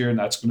last year, and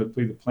that's going to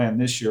be the plan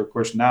this year. Of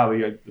course, now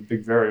the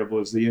big variable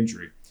is the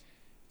injury.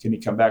 Can he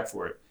come back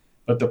for it?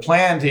 But the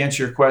plan, to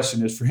answer your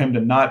question, is for him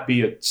to not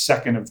be a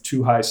second of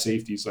 2 high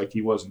safeties like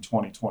he was in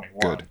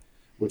 2021,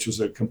 which was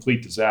a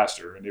complete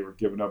disaster, and they were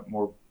giving up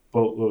more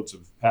boatloads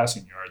of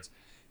passing yards.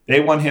 They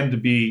want him to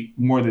be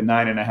more than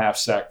 9.5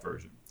 sack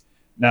version.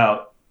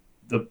 Now,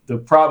 the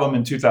problem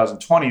in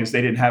 2020 is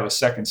they didn't have a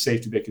second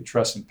safety they could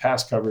trust in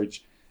pass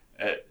coverage.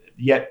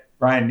 Yet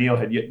Ryan Neal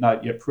had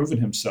not yet proven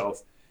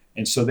himself,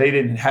 and so they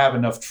didn't have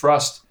enough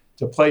trust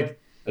to play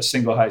a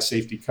single high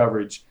safety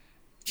coverage.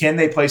 Can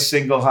they play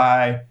single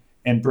high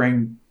and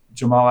bring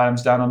Jamal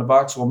Adams down on the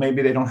box? Well,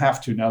 maybe they don't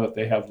have to now that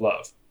they have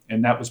Love.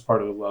 And that was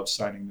part of the Love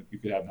signing, that you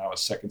could have now a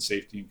second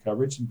safety in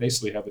coverage and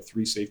basically have a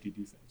 3 safety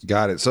defense.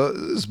 Got it. So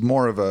it's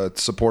more of a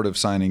supportive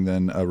signing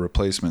than a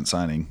replacement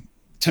signing,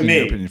 to me,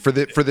 your opinion, for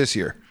this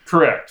year.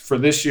 Correct, for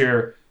this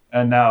year.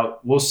 And now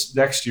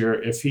next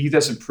year, if he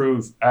doesn't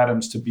prove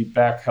Adams to be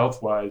back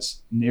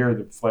health-wise near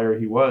the player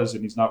he was,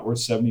 and he's not worth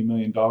 $70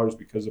 million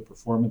because of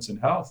performance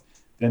and health,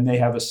 then they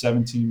have a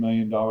 $17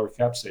 million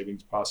cap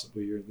savings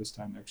possibly here this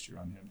time next year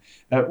on him.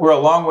 We're a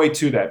long way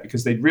to that,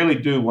 because they really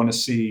do want to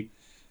see.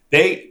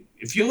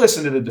 If you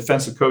listen to the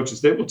defensive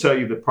coaches, they will tell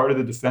you that part of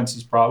the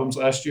defense's problems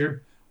last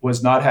year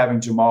was not having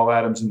Jamal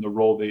Adams in the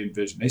role they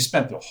envisioned. They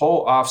spent the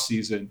whole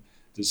offseason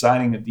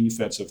designing a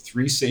defense of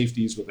 3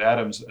 safeties with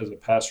Adams as a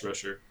pass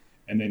rusher,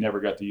 and they never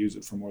got to use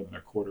it for more than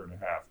a quarter and a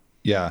half.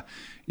 Yeah,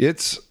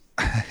 it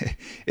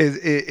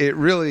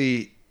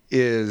really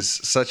is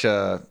such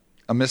a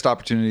missed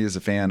opportunity as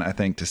a fan, I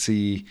think, to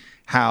see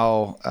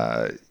how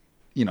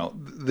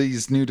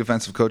these new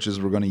defensive coaches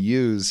were going to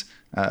use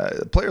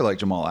a player like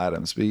Jamal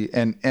Adams.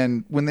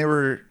 And when they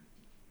were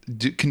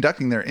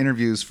conducting their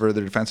interviews for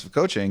their defensive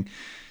coaching,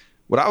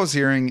 what I was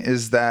hearing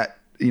is that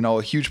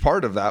a huge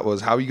part of that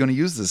was how are you going to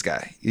use this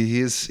guy? He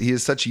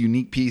is such a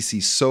unique piece.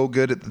 He's so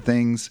good at the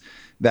things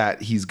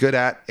that he's good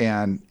at,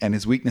 and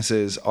his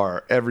weaknesses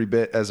are every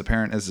bit as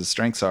apparent as his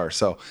strengths are.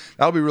 So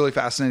that'll be really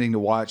fascinating to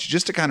watch,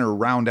 just to kind of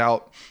round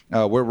out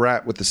where we're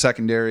at with the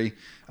secondary.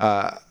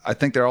 I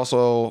think they're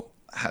also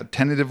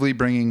tentatively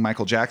bringing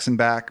Michael Jackson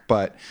back,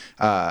 but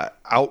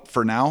out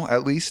for now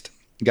at least.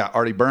 Got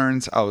Artie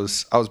Burns. I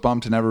was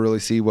bummed to never really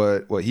see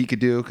what he could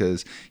do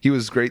because he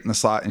was great in the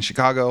slot in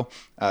Chicago.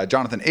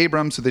 Jonathan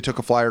Abrams, who they took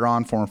a flyer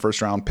on, former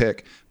first-round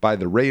pick by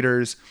the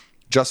Raiders.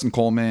 Justin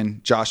Coleman,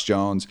 Josh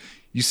Jones.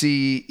 You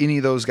see any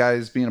of those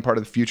guys being a part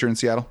of the future in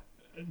Seattle?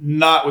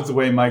 Not with the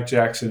way Mike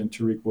Jackson and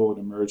Tariq Woolen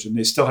emerged. And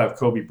they still have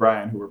Kobe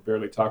Bryant, who we're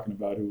barely talking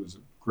about, who was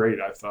great,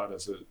 I thought,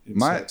 as an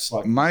inside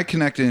slot. My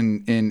connect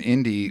in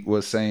Indy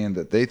was saying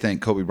that they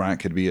think Kobe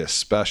Bryant could be a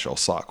special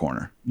slot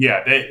corner.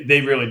 Yeah,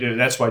 they really do.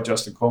 That's why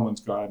Justin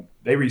Coleman's gone.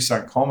 They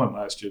re-signed Coleman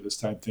last year, this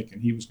time thinking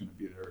he was going to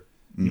be there.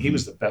 I mean, he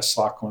was the best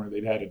slot corner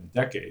they'd had in a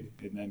decade.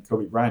 And then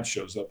Kobe Bryant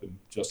shows up and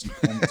Justin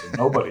Coleman's a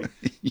nobody.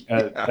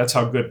 That's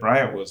how good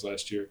Bryant was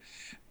last year.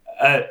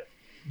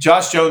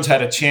 Josh Jones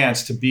had a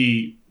chance to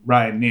be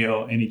Ryan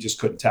Neal, and he just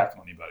couldn't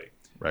tackle anybody.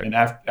 Right. And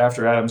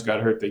after Adams got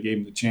hurt, they gave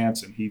him the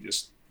chance, and he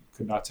just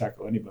could not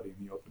tackle anybody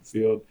in the open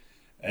field.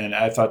 And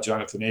I thought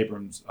Jonathan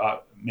Abrams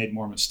made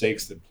more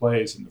mistakes than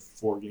plays in the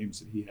 4 games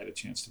that he had a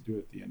chance to do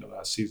at the end of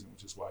last season,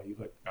 which is why he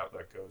got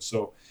let go.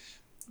 So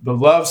the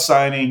Love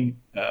signing,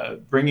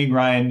 bringing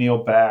Ryan Neal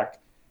back,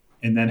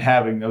 and then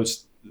having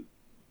those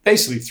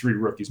basically 3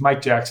 rookies.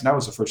 Mike Jackson, that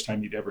was the first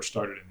time he'd ever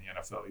started in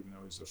the NFL, even though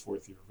he was a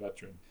 4th-year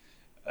veteran.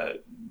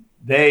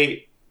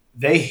 They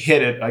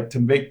hit it, like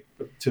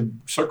to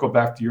circle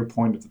back to your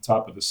point at the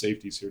top of the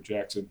safeties here,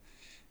 Jackson.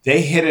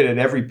 They hit it at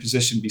every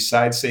position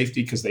besides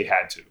safety because they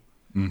had to,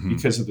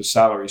 because of the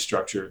salary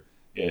structure.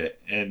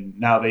 And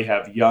now they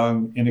have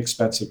young,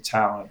 inexpensive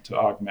talent to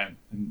augment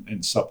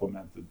and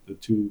supplement the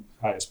 2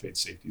 highest paid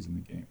safeties in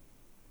the game.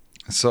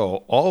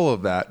 So all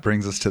of that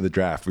brings us to the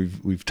draft.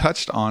 We've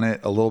touched on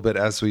it a little bit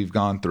as we've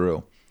gone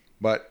through.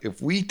 But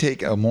if we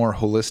take a more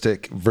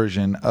holistic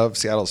version of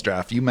Seattle's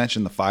draft, you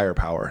mentioned the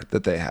firepower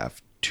that they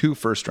have. 2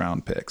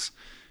 first-round picks,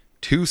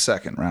 2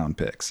 second-round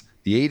picks,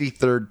 the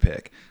 83rd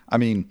pick. I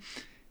mean,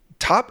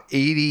 top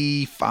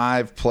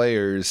 85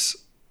 players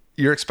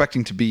you're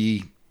expecting to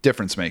be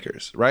difference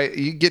makers, right?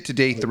 You get to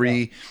day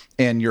 3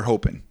 and you're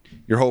hoping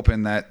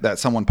that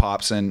someone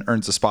pops and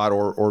earns a spot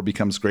or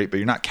becomes great, but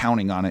you're not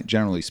counting on it,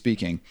 generally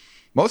speaking.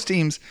 Most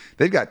teams,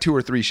 they've got 2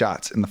 or 3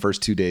 shots in the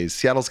first 2 days.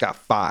 Seattle's got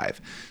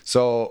 5.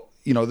 So,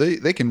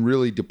 they can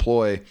really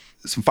deploy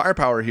some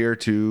firepower here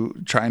to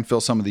try and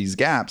fill some of these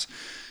gaps.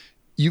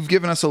 You've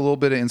given us a little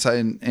bit of insight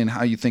in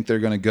how you think they're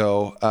going to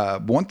go.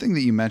 One thing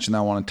that you mentioned that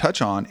I want to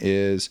touch on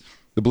is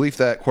the belief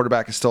that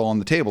quarterback is still on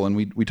the table. And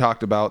we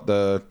talked about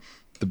the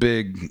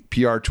big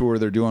PR tour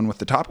they're doing with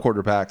the top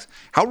quarterbacks.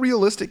 How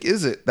realistic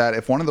is it that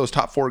if one of those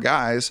top 4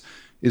 guys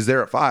is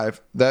there at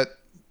 5, that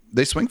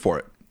they swing for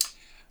it?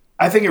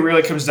 I think it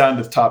really comes down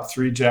to the top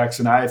 3,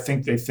 Jackson. I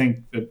think they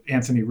think that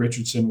Anthony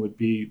Richardson would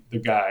be the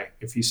guy,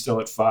 if he's still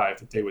at 5,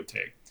 that they would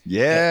take.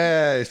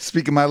 Yeah,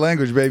 speaking my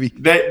language, baby.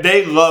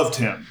 They loved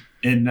him,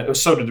 and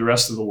so did the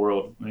rest of the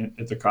world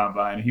at the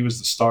Combine. He was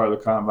the star of the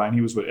Combine.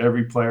 He was what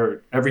every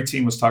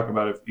team was talking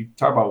about. If you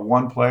talk about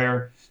one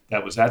player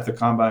that was at the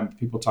Combine,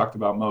 people talked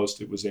about most,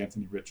 it was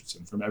Anthony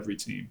Richardson from every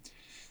team.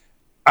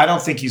 I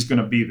don't think he's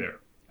going to be there.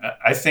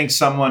 I think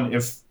someone,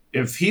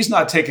 if he's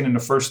not taken in the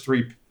first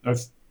 3,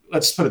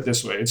 let's put it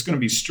this way. It's going to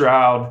be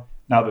Stroud,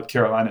 now that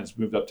Carolina has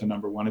moved up to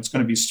number 1. It's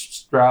going to be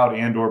Stroud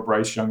and or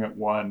Bryce Young at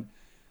 1.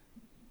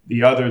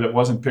 The other that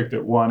wasn't picked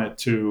at 1 at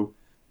 2.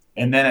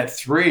 And then at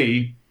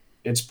 3,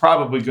 it's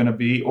probably going to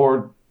be,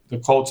 or the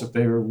Colts, if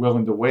they were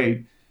willing to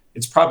wait,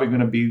 it's probably going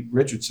to be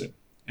Richardson.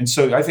 And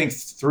so I think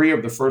 3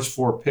 of the first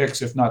 4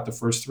 picks, if not the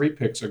first 3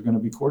 picks, are going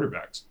to be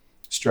quarterbacks.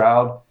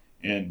 Stroud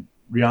and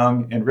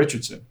Young and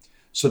Richardson.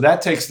 So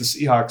that takes the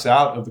Seahawks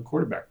out of the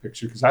quarterback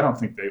picture because I don't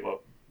think they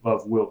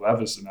love Will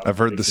Levis enough. I've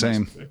heard the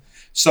same.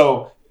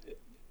 So,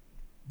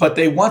 but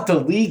they want the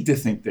league to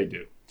think they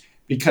do,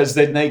 because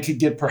then they could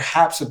get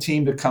perhaps a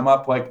team to come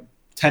up like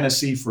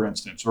Tennessee, for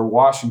instance, or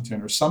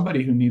Washington, or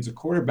somebody who needs a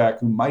quarterback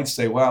who might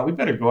say, well, we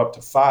better go up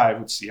to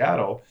 5 with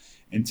Seattle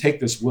and take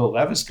this Will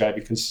Levis guy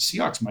because the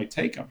Seahawks might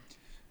take him.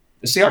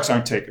 The Seahawks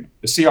aren't taking him.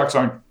 The Seahawks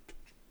aren't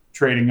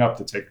trading up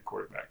to take a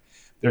quarterback.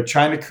 They're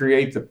trying to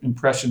create the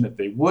impression that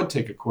they would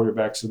take a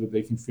quarterback so that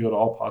they can field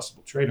all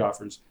possible trade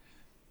offers.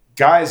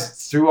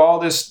 Guys, through all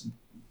this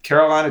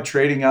Carolina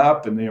trading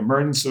up and the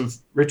emergence of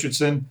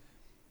Richardson,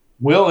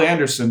 Will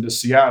Anderson to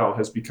Seattle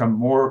has become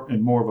more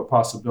and more of a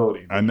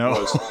possibility. I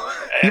know.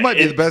 He might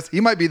be the best.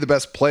 He might be the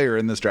best player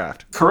in this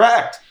draft.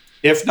 Correct.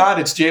 If not,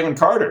 it's Jalen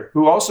Carter,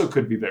 who also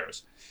could be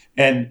theirs.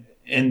 And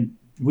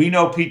we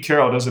know Pete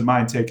Carroll doesn't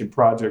mind taking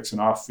projects and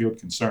off-field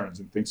concerns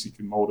and thinks he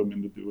can mold them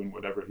into doing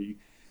whatever he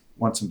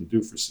wants them to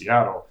do for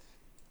Seattle.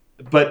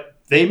 But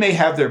they may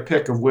have their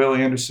pick of Will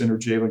Anderson or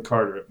Jalen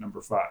Carter at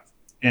number 5.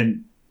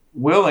 And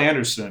Will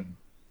Anderson,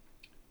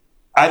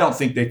 I don't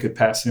think they could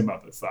pass him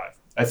up at 5.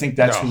 I think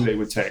that's who they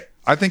would take.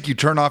 I think you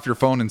turn off your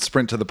phone and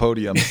sprint to the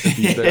podium if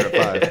he's there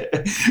at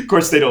 5. Of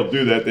course, they don't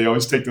do that. They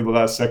always take to the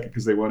last second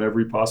because they want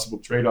every possible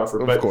trade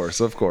offer.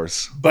 Of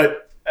course.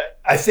 But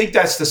I think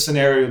that's the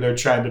scenario they're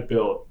trying to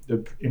build.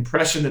 The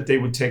impression that they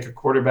would take a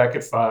quarterback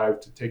at 5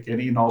 to take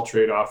any and all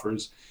trade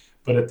offers.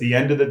 But at the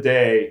end of the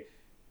day,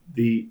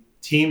 the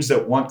teams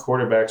that want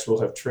quarterbacks will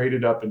have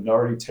traded up and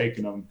already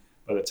taken them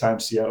by the time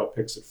Seattle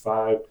picks at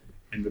 5.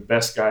 And the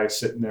best guy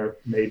sitting there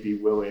may be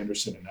Will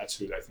Anderson, and that's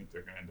who I think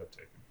they're going to end up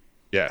taking.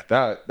 Yeah,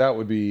 that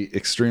would be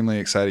extremely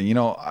exciting. You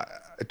know, I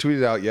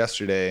tweeted out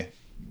yesterday,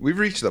 we've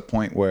reached the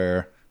point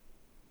where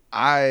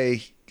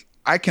I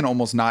can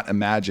almost not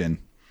imagine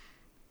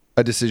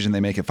a decision they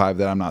make at 5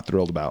 that I'm not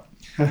thrilled about.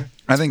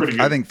 I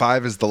think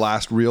 5 is the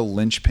last real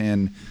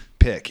linchpin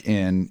pick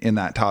in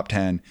that top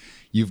 10.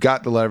 You've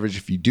got the leverage.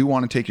 If you do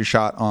want to take your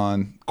shot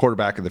on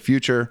quarterback of the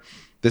future,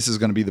 this is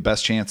going to be the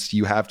best chance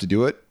you have to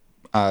do it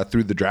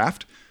through the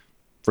draft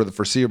for the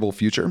foreseeable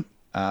future.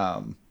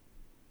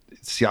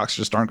 Seahawks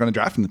just aren't going to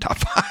draft in the top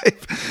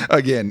 5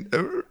 again,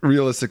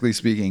 realistically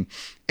speaking.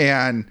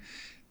 And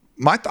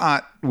my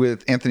thought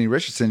with Anthony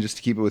Richardson, just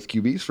to keep it with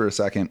QBs for a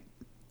second,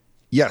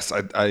 yes,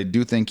 I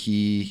do think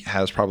he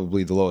has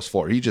probably the lowest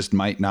floor. He just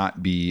might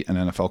not be an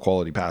NFL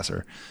quality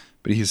passer,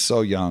 but he's so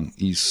young.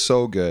 He's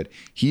so good.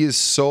 He is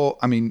so,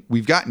 I mean,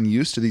 we've gotten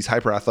used to these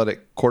hyper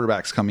athletic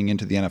quarterbacks coming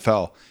into the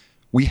NFL.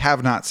 We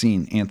have not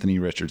seen Anthony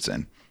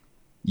Richardson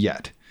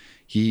yet.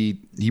 He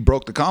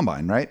broke the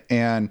combine, right?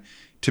 And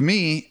to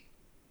me,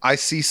 I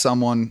see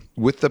someone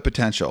with the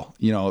potential.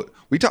 You know,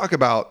 we talk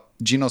about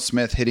Geno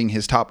Smith hitting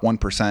his top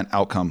 1%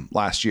 outcome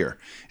last year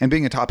and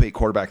being a top 8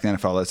 quarterback in the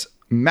NFL. That's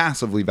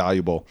massively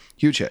valuable,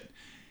 huge hit.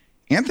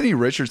 Anthony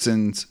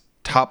Richardson's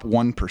top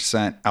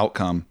 1%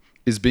 outcome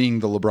is being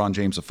the LeBron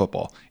James of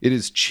football. It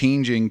is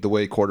changing the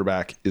way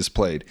quarterback is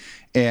played.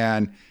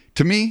 And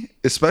to me,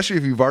 especially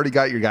if you've already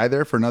got your guy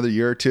there for another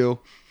year or two,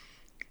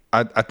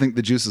 I think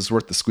the juice is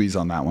worth the squeeze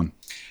on that one.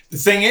 The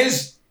thing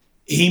is,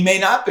 he may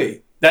not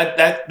be.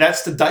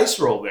 That's the dice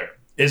roll there,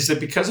 is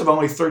that because of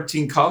only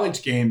 13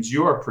 college games,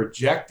 you are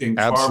projecting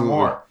far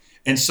more.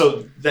 And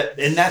so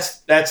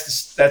that's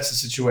the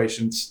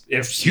situation.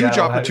 If huge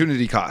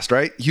opportunity cost,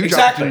 right? Huge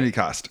opportunity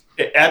cost.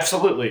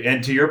 Absolutely.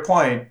 And to your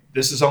point,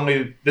 this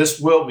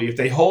will be, if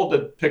they hold the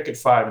pick at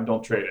 5 and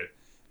don't trade it,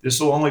 this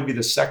will only be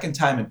the second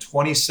time in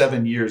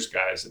 27 years,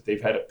 guys, that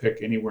they've had a pick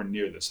anywhere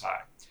near this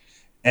high.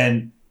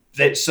 And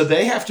so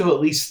they have to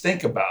at least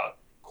think about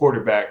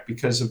quarterback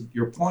because of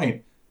your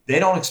point. They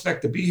don't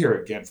expect to be here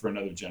again for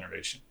another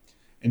generation.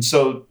 And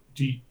so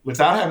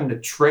without having to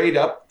trade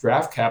up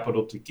draft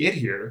capital to get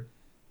here,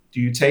 do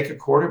you take a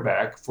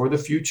quarterback for the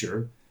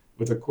future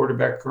with a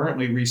quarterback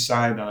currently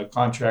re-signed on a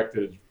contract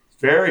that is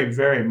very,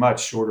 very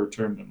much shorter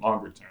term than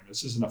longer term?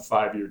 This isn't a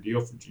 5-year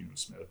deal for Geno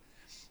Smith.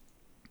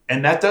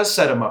 And that does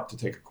set him up to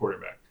take a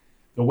quarterback.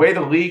 The way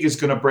the league is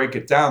going to break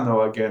it down,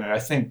 though, again, I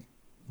think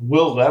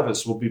Will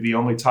Levis will be the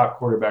only top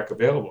quarterback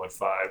available at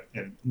 5.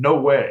 And no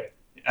way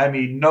are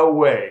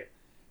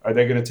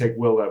they going to take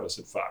Will Levis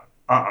at 5.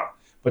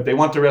 But they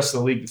want the rest of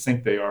the league to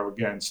think they are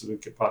again, so they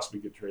could possibly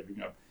get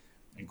trading up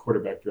in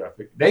quarterback draft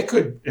pick. They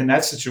could, in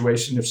that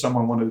situation, if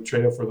someone wanted to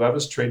trade up for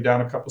Levis, trade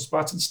down a couple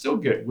spots and still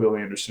get Will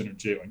Anderson or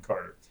Jalen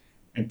Carter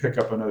and pick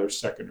up another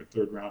second or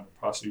third round or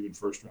possibly even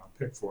first round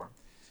pick for him.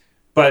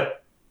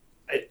 But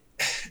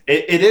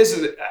it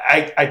is,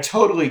 I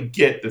totally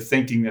get the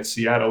thinking that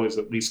Seattle is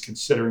at least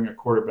considering a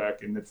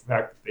quarterback, and the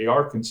fact that they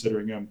are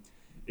considering him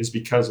is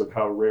because of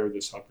how rare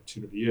this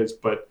opportunity is.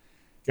 But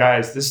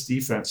guys, this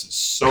defense is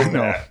so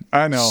bad.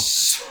 I know.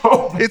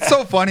 So bad. It's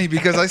so funny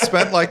because I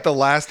spent like the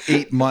last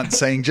 8 months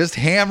saying just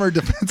hammer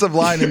defensive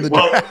line in the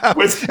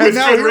draft. And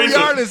now here we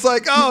are, and it's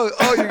like,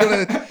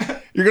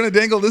 you're gonna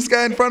dangle this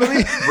guy in front of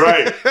me?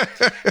 Right.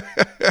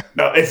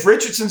 No, if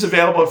Richardson's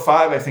available at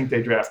 5, I think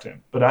they draft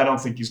him. But I don't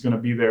think he's going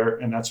to be there,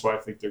 and that's why I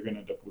think they're going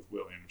to end up with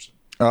Will Anderson.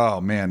 Oh,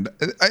 man.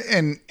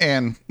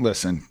 And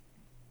listen,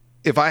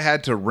 if I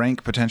had to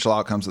rank potential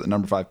outcomes at the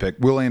number 5 pick,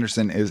 Will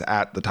Anderson is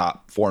at the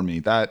top for me.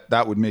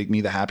 That would make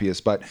me the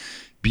happiest. But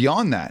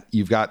beyond that,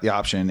 you've got the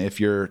option. If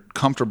you're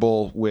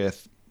comfortable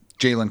with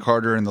Jalen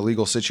Carter in the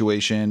legal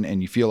situation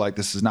and you feel like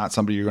this is not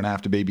somebody you're going to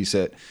have to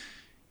babysit,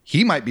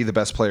 he might be the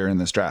best player in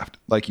this draft,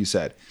 like you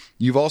said.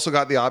 You've also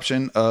got the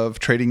option of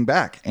trading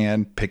back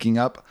and picking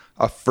up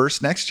a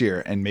first next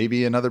year and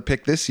maybe another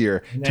pick this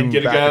year. And then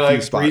get a guy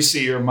like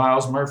Greasy or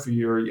Miles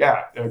Murphy or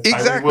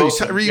exactly.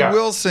 Tyree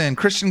Wilson,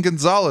 Christian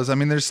Gonzalez. I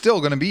mean, there's still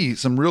going to be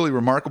some really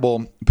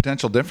remarkable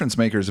potential difference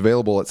makers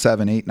available at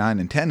 7, 8, 9,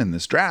 and 10 in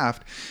this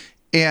draft.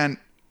 And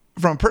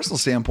from a personal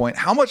standpoint,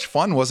 how much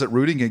fun was it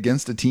rooting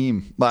against a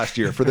team last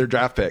year for their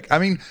draft pick? I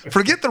mean,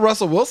 forget the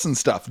Russell Wilson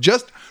stuff,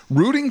 just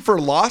rooting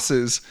for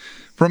losses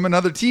from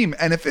another team.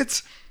 And if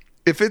it's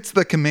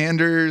the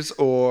Commanders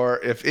or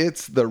if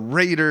it's the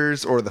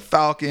Raiders or the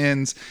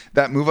Falcons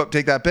that move up,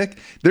 take that pick,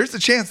 there's a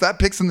chance that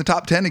pick's in the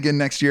top 10 again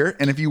next year.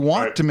 And if you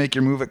want to make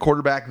your move at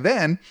quarterback,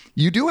 then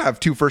you do have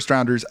 2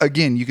 first-rounders.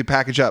 Again, you could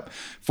package up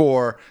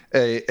for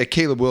a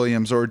Caleb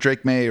Williams or a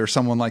Drake May or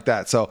someone like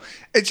that. So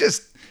it's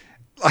just,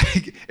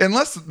 like,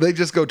 unless they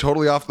just go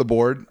totally off the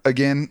board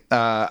again.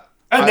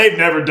 And they've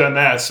never done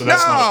that, so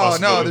that's not a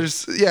possibility.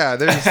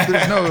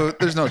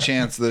 There's no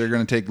chance that they're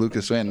going to take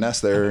Lucas Van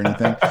Ness there or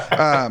anything.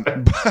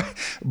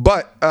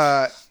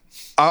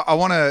 I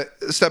want to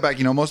step back.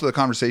 Most of the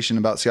conversation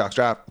about Seahawks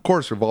draft, of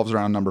course, revolves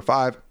around number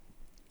 5.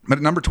 But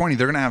at number 20,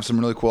 they're going to have some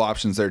really cool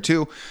options there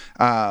too.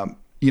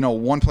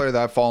 One player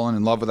that I've fallen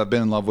in love with, I've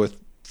been in love with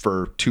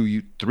for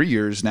 2-3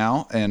 years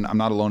now, and I'm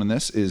not alone in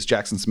this, is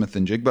Jackson Smith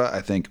and Jigba. I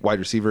think wide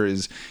receiver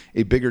is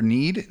a bigger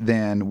need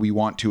than we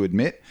want to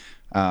admit.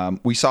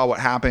 We saw what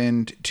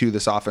happened to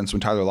this offense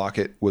when Tyler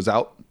Lockett was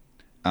out.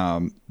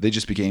 They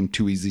just became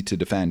too easy to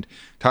defend.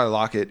 Tyler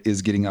Lockett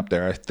is getting up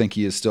there. I think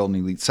he is still an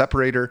elite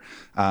separator.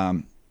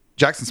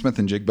 Jackson Smith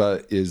and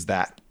Jigba is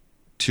that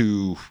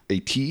to a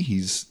T.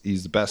 He's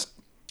the best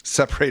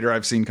separator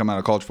I've seen come out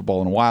of college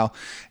football in a while.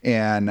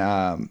 And,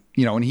 and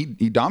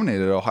he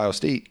dominated Ohio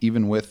State,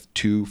 even with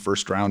 2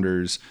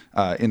 first-rounders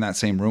in that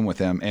same room with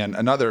him. And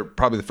another,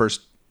 probably the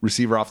first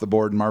receiver off the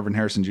board, Marvin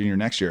Harrison Jr.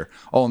 next year,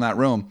 all in that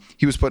room.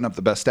 He was putting up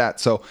the best stats.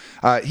 So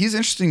he's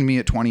interesting to me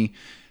at 20.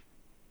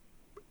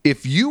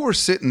 If you were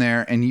sitting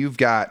there and you've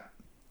got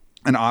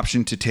an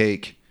option to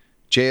take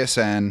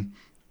JSN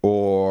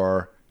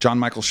or John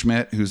Michael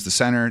Schmidt, who's the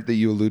center that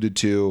you alluded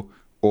to,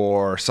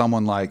 or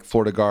someone like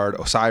Florida guard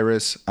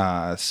Osiris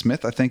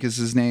Smith, I think is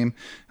his name,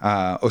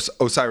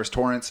 Osiris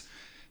Torrance,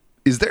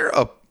 is there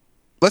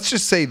let's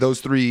just say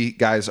those 3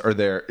 guys are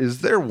there.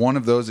 Is there one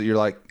of those that you're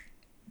like,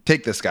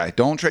 take this guy,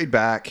 don't trade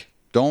back,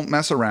 don't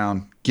mess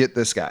around, get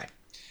this guy?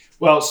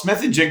 Well,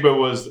 Smith and Jigba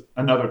was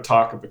another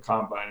talk of the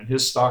combine, and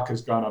his stock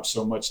has gone up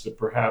so much that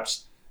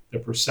perhaps the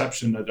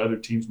perception that other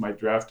teams might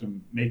draft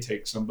him may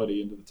take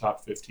somebody into the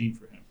top 15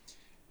 for him.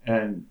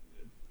 And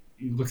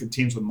you look at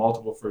teams with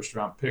multiple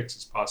first-round picks,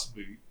 it's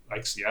possibly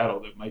like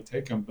Seattle that might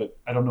take him, but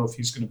I don't know if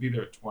he's going to be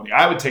there at 20.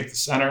 I would take the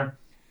center.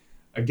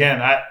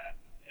 Again,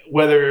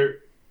 whether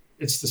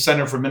it's the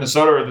center from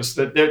Minnesota or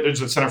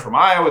there's a center from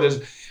Iowa,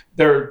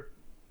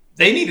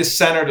 they need a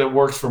center that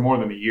works for more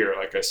than a year,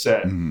 like I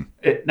said.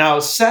 Mm-hmm. Now,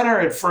 a center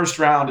at first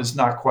round is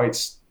not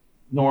quite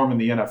norm in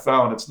the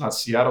NFL, and it's not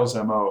Seattle's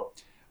MO.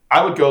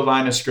 I would go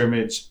line of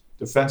scrimmage,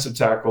 defensive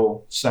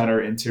tackle,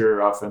 center,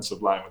 interior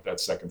offensive line with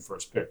that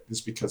first pick,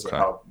 just because of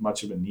how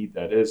much of a need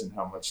that is and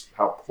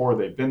how poor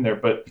they've been there.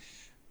 But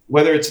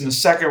whether it's in the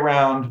second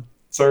round,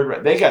 third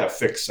round, they got to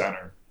fix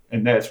center,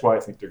 and that's why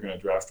I think they're going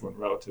to draft one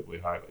relatively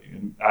highly.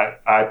 And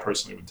I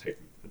personally would take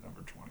the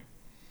number 20.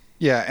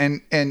 Yeah,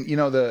 and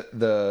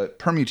the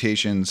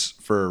permutations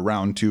for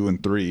round 2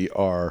 and 3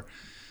 are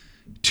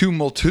too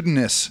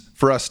multitudinous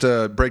for us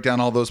to break down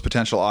all those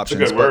potential options.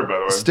 That's a good word, by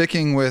the way.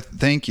 Sticking with,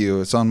 thank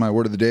you, it's on my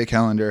word of the day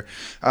calendar.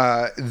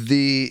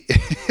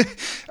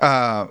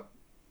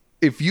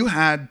 If you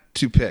had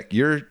to pick,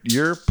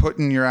 you're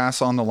putting your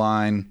ass on the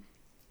line.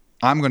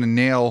 I'm going to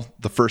nail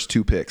the first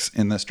 2 picks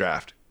in this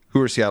draft.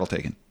 Who are Seattle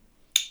taking?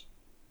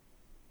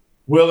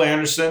 Will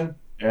Anderson.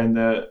 And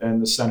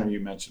the center you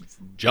mentioned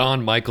from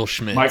John Michael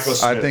Schmidt. I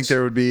think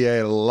there would be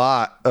a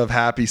lot of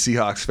happy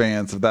Seahawks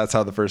fans if that's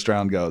how the first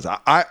round goes.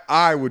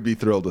 I would be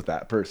thrilled with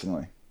that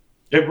personally.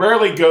 It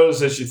rarely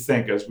goes as you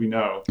think, as we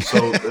know.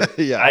 So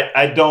yeah.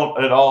 I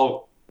don't at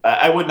all.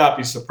 I would not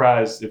be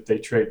surprised if they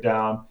trade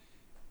down,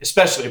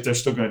 especially if they're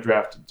still going to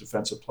draft a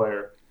defensive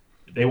player.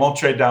 They won't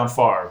trade down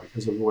far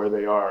because of where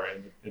they are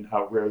and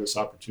how rare this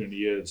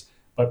opportunity is.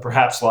 But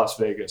perhaps Las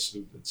Vegas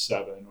at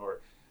 7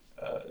 or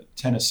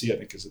Tennessee, I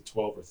think, is at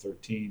 12 or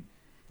 13.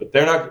 But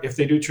they're not. If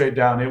they do trade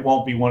down, it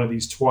won't be one of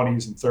these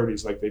 20s and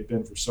 30s like they've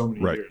been for so many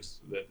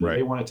years.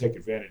 They want to take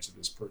advantage of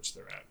this perch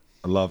they're at.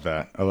 I love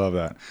that.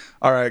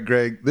 All right,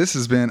 Greg, this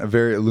has been a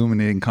very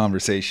illuminating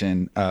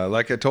conversation.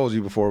 Like I told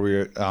you before we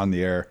were on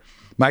the air,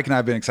 Mike and I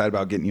have been excited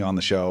about getting you on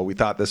the show. We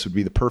thought this would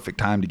be the perfect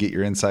time to get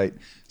your insight.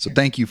 So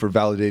thank you for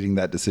validating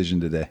that decision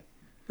today.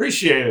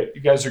 Appreciate it.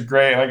 You guys are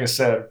great. Like I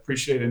said,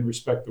 appreciate and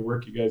respect the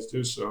work you guys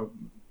do. So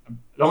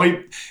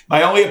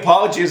my only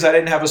apology is I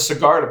didn't have a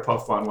cigar to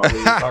puff on while we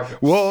were talking.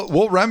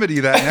 We'll remedy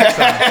that next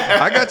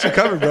time. I got you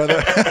covered,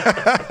 brother.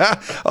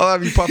 I'll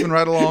have you puffing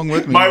right along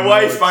with me. My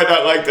wife might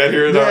not like that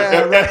here in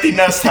our empty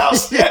nest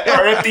house.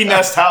 Our empty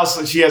nest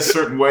house, she has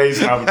certain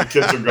ways now that the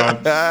kids are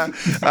gone.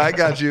 I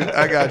got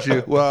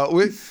you. Well,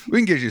 we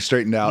can get you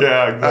straightened out.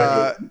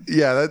 Yeah,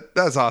 exactly.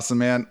 That's awesome,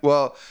 man.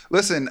 Well,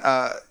 listen,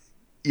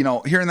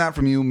 hearing that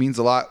from you means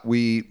a lot.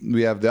 We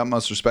have the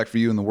utmost respect for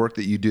you and the work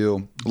that you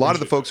do. A lot of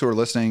the folks who are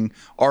listening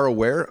are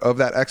aware of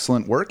that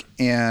excellent work.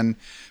 And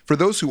for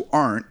those who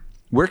aren't,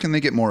 where can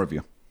they get more of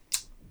you?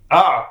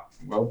 At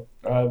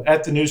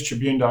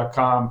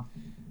thenewstribune.com.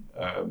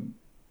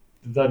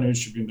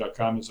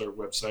 Thenewstribune.com is our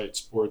website,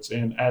 sports,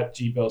 and at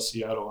GBell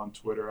Seattle on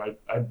Twitter. I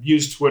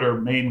use Twitter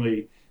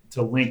mainly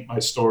to link my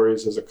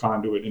stories as a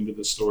conduit into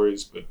the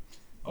stories, but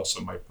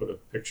also might put a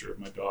picture of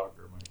my dog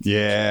or my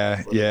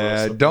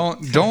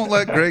Don't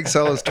let Greg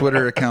sell his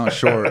Twitter account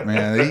short,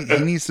 man. He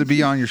needs to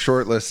be on your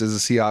short list as a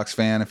Seahawks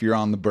fan if you're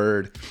on the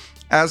bird.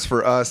 As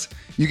for us,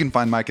 you can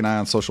find Mike and I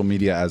on social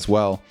media as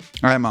well.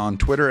 I'm on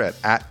Twitter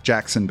at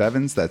Jackson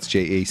Bevins, that's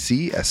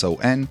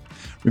Jacson.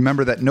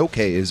 Remember that no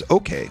K is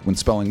okay when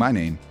spelling my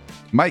name.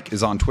 Mike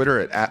is on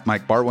Twitter at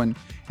Mike Barwin,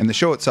 and the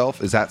show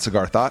itself is at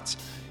Cigar Thoughts.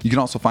 You can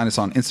also find us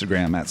on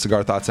Instagram at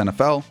Cigar Thoughts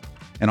NFL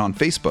and on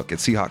Facebook at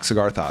Seahawks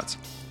Cigar Thoughts.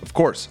 Of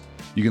course,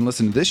 you can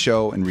listen to this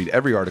show and read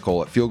every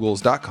article at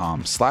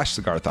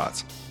fieldgoals.com/Cigar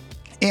Thoughts.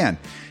 And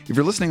if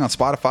you're listening on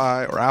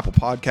Spotify or Apple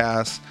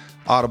Podcasts,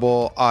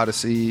 Audible,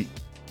 Odyssey,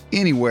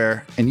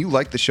 anywhere, and you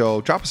like the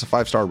show, drop us a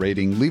 5-star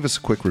rating, leave us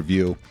a quick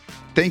review.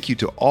 Thank you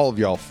to all of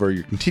y'all for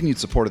your continued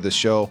support of this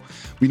show.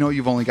 We know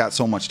you've only got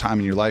so much time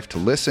in your life to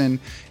listen,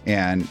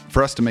 and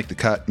for us to make the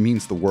cut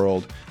means the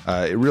world.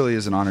 It really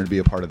is an honor to be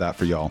a part of that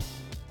for y'all.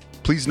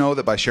 Please know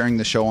that by sharing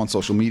the show on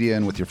social media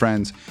and with your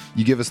friends,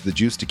 you give us the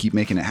juice to keep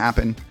making it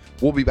happen.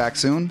 We'll be back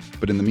soon,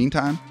 but in the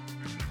meantime,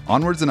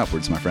 onwards and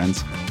upwards, my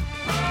friends.